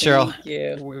 All right, Cheryl. Thank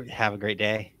you. Have a great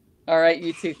day. All right,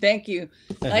 you too. Thank you.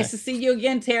 Nice to see you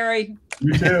again, Terry.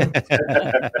 You too.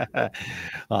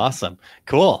 Awesome.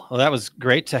 Cool. Well, that was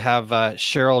great to have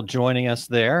Cheryl joining us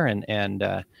there,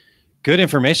 and good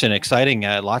information, exciting,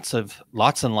 lots and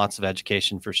lots of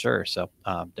education for sure. So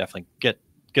definitely get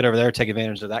over there, take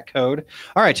advantage of that code.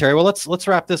 All right, Terry. Well, let's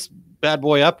wrap this bad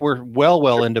boy up. We're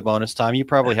well into bonus time. You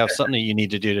probably have something that you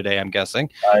need to do today, I'm guessing.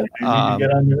 I do need to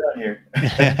get on here.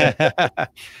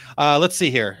 Let's see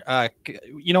here.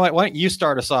 You know what? Why don't you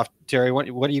start us off, Terry? What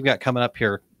do you got coming up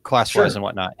here class-wise Sure. and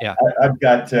whatnot. Yeah. I've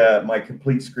got my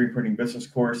complete screen printing business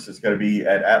course. It's going to be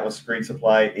at Atlas Screen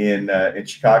Supply in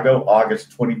Chicago,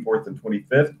 August 24th and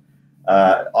 25th.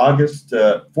 August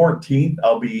 14th,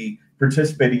 I'll be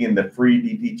participating in the free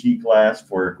DTG class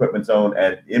for Equipment Zone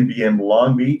at MBM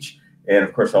Long Beach. And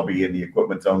of course, I'll be in the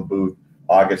Equipment Zone booth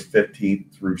August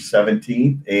 15th through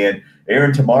 17th. And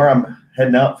Aaron, tomorrow I'm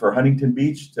heading out for Huntington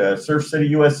Beach to Surf City,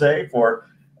 USA for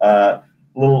a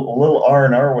little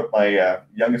R&R with my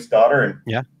youngest daughter. And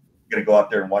yeah, going to go out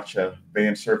there and watch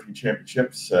band surfing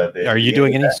championships. Are you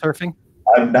doing any surfing?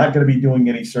 I'm not going to be doing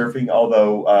any surfing,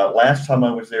 although last time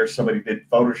I was there, somebody did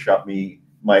Photoshop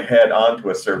my head onto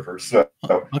a surfer. So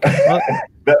okay.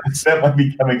 Well, that might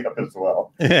be coming up as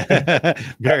well.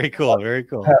 Very cool. Very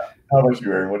cool. How about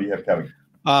you, Aaron? What do you have coming?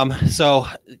 So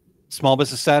Small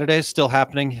Business Saturdays still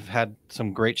happening. We've had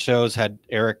some great shows. Had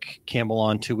Eric Campbell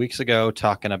on 2 weeks ago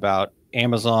talking about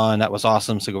Amazon. That was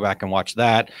awesome. So go back and watch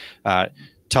that.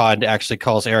 Todd actually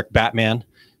calls Eric Batman.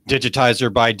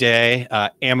 Digitizer by day,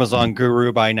 Amazon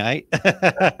guru by night.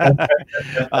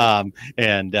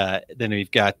 And then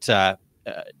we've got, and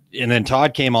then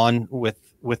Todd came on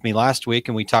with me last week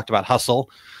and we talked about hustle.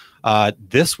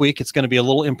 This week, it's going to be a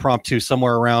little impromptu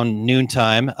somewhere around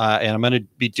noontime. And I'm going to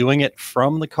be doing it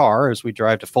from the car as we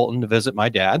drive to Fulton to visit my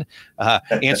dad,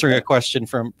 answering a question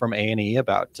from A&E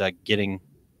about getting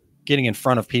in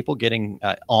front of people, getting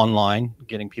online,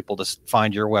 getting people to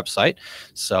find your website.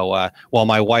 So while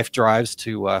my wife drives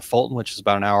to Fulton, which is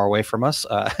about an hour away from us,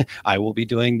 I will be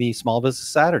doing the Small Business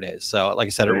Saturdays. So like I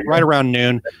said, right around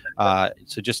noon.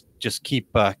 So just keep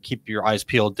your eyes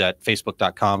peeled at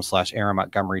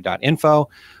facebook.com/aaronmontgomery.info.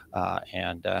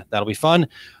 And that'll be fun.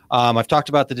 I've talked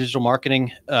about the digital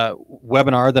marketing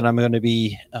webinar that I'm going to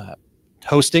be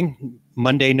hosting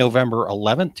Monday, November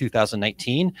 11th,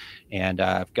 2019. And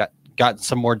I've got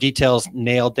some more details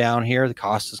nailed down here. The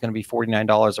cost is going to be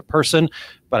 $49 a person,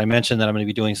 but I mentioned that I'm going to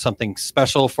be doing something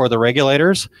special for the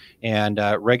regulators, and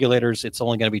regulators, it's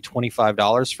only going to be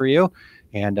 $25 for you.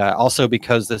 And also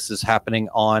because this is happening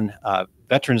on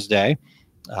Veterans Day,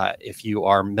 if you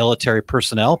are military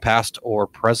personnel, past or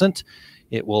present,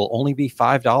 it will only be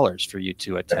 $5 for you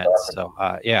to attend. So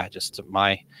yeah, just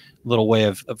my little way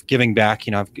of giving back.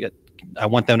 I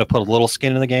want them to put a little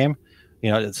skin in the game,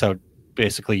 so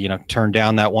basically, turn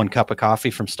down that 1 cup of coffee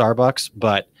from Starbucks,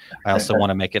 but I also want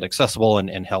to make it accessible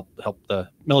and help the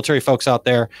military folks out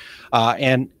there.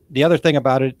 And the other thing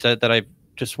about it that I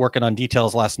just working on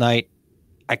details last night,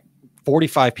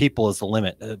 45 people is the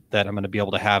limit that I'm going to be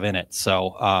able to have in it.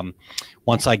 So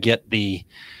once I get the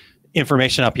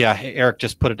information up, Eric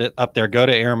just put it up there. Go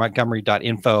to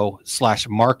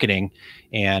aaronmontgomery.info/marketing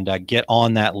and get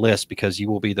on that list, because you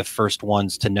will be the first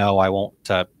ones to know. I won't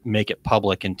make it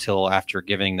public until after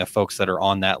giving the folks that are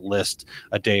on that list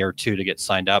a day or two to get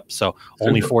signed up. So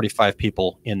only 45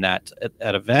 people in that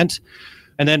event.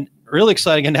 And then really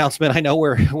exciting announcement. I know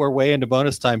we're way into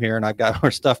bonus time here and I've got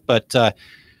more stuff, but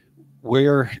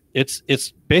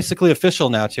it's basically official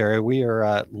now, Terry. We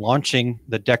are launching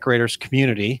the Decorators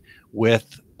community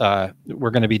with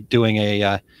we're going to be doing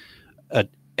a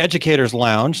educators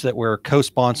lounge that we're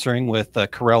co-sponsoring with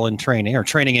Corel and Training, or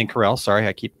Training in Corel. Sorry,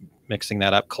 I keep mixing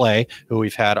that up. Clay, who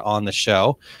we've had on the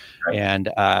show. Right.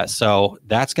 And so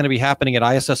that's going to be happening at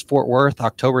ISS Fort Worth,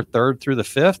 October 3rd through the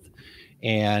 5th.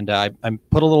 And I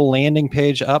put a little landing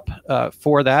page up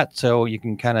for that, so you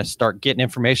can kind of start getting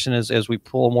information as we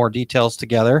pull more details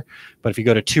together. But if you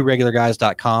go to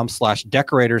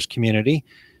tworegularguys.com/decorators community,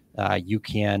 you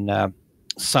can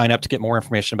sign up to get more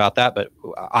information about that. But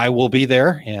I will be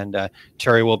there, and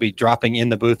Terry will be dropping in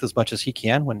the booth as much as he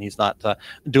can when he's not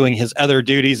doing his other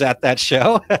duties at that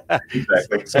show.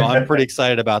 Exactly. So I'm pretty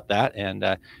excited about that. And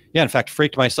in fact,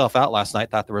 freaked myself out last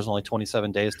night. Thought there was only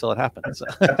 27 days till it happened. So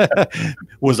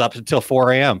was up until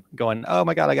 4 a.m. going, oh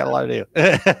my God, I got a lot to do.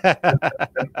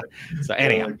 So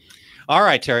anyhow. All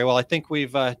right, Terry. Well, I think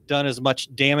we've done as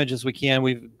much damage as we can.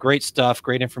 We've great stuff,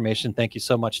 great information. Thank you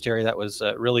so much, Terry. That was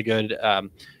really good.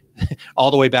 All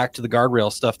the way back to the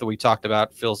guardrail stuff that we talked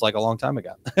about feels like a long time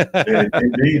ago.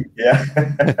 Indeed, yeah.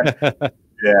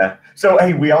 Yeah. So,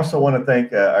 hey, we also want to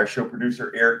thank our show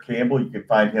producer, Eric Campbell. You can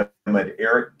find him at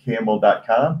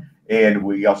ericcampbell.com. And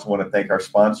we also want to thank our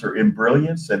sponsor,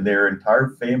 Imbrilliance, and their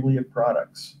entire family of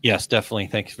products. Yes, definitely.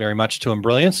 Thanks very much to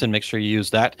Imbrilliance, and make sure you use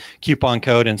that coupon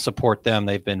code and support them.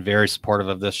 They've been very supportive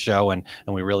of this show, and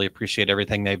we really appreciate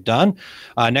everything they've done.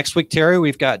 Next week, Terry,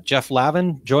 we've got Jeff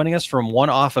Lavin joining us from One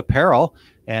Off Apparel.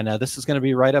 And this is going to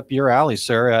be right up your alley,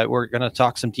 sir. We're going to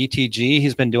talk some DTG.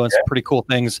 He's been doing some pretty cool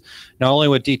things, not only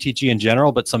with DTG in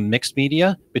general, but some mixed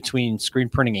media between screen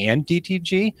printing and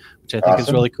DTG, which I think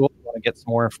is really cool. want to get some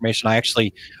more information, I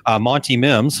actually, Monty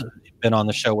Mims, been on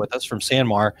the show with us from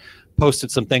Sanmar, posted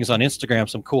some things on Instagram,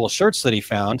 some cool shirts that he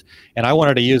found, and I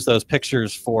wanted to use those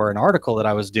pictures for an article that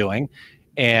I was doing.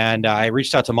 And I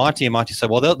reached out to Monty, and Monty said,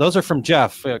 well, those are from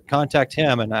Jeff. Contact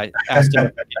him. And I asked him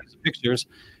to use the pictures.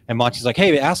 And Monty's like,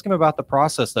 hey, ask him about the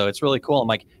process, though. It's really cool. I'm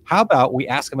like, how about we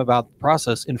ask him about the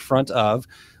process in front of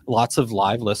lots of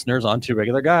live listeners on Two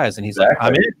Regular Guys? And he's like,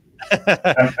 I'm in.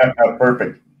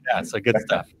 Perfect. Yeah, so good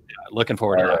stuff. Yeah, looking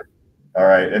forward to that. All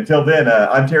right. Until then,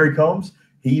 I'm Terry Combs.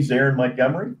 He's Aaron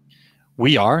Montgomery.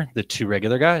 We are the Two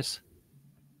Regular Guys.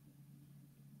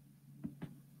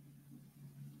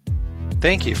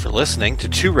 Thank you for listening to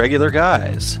Two Regular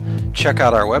Guys. Check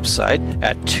out our website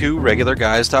at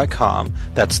tworegularguys.com.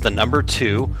 That's the number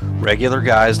 2,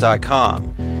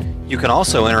 regularguys.com. You can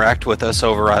also interact with us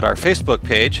over at our Facebook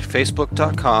page,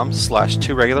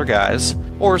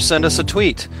 facebook.com/tworegularguys, or send us a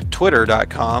tweet,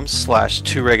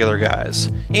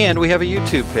 twitter.com/tworegularguys. And we have a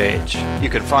YouTube page.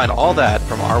 You can find all that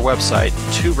from our website,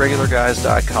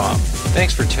 tworegularguys.com.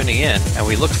 Thanks for tuning in, and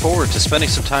we look forward to spending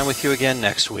some time with you again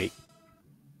next week.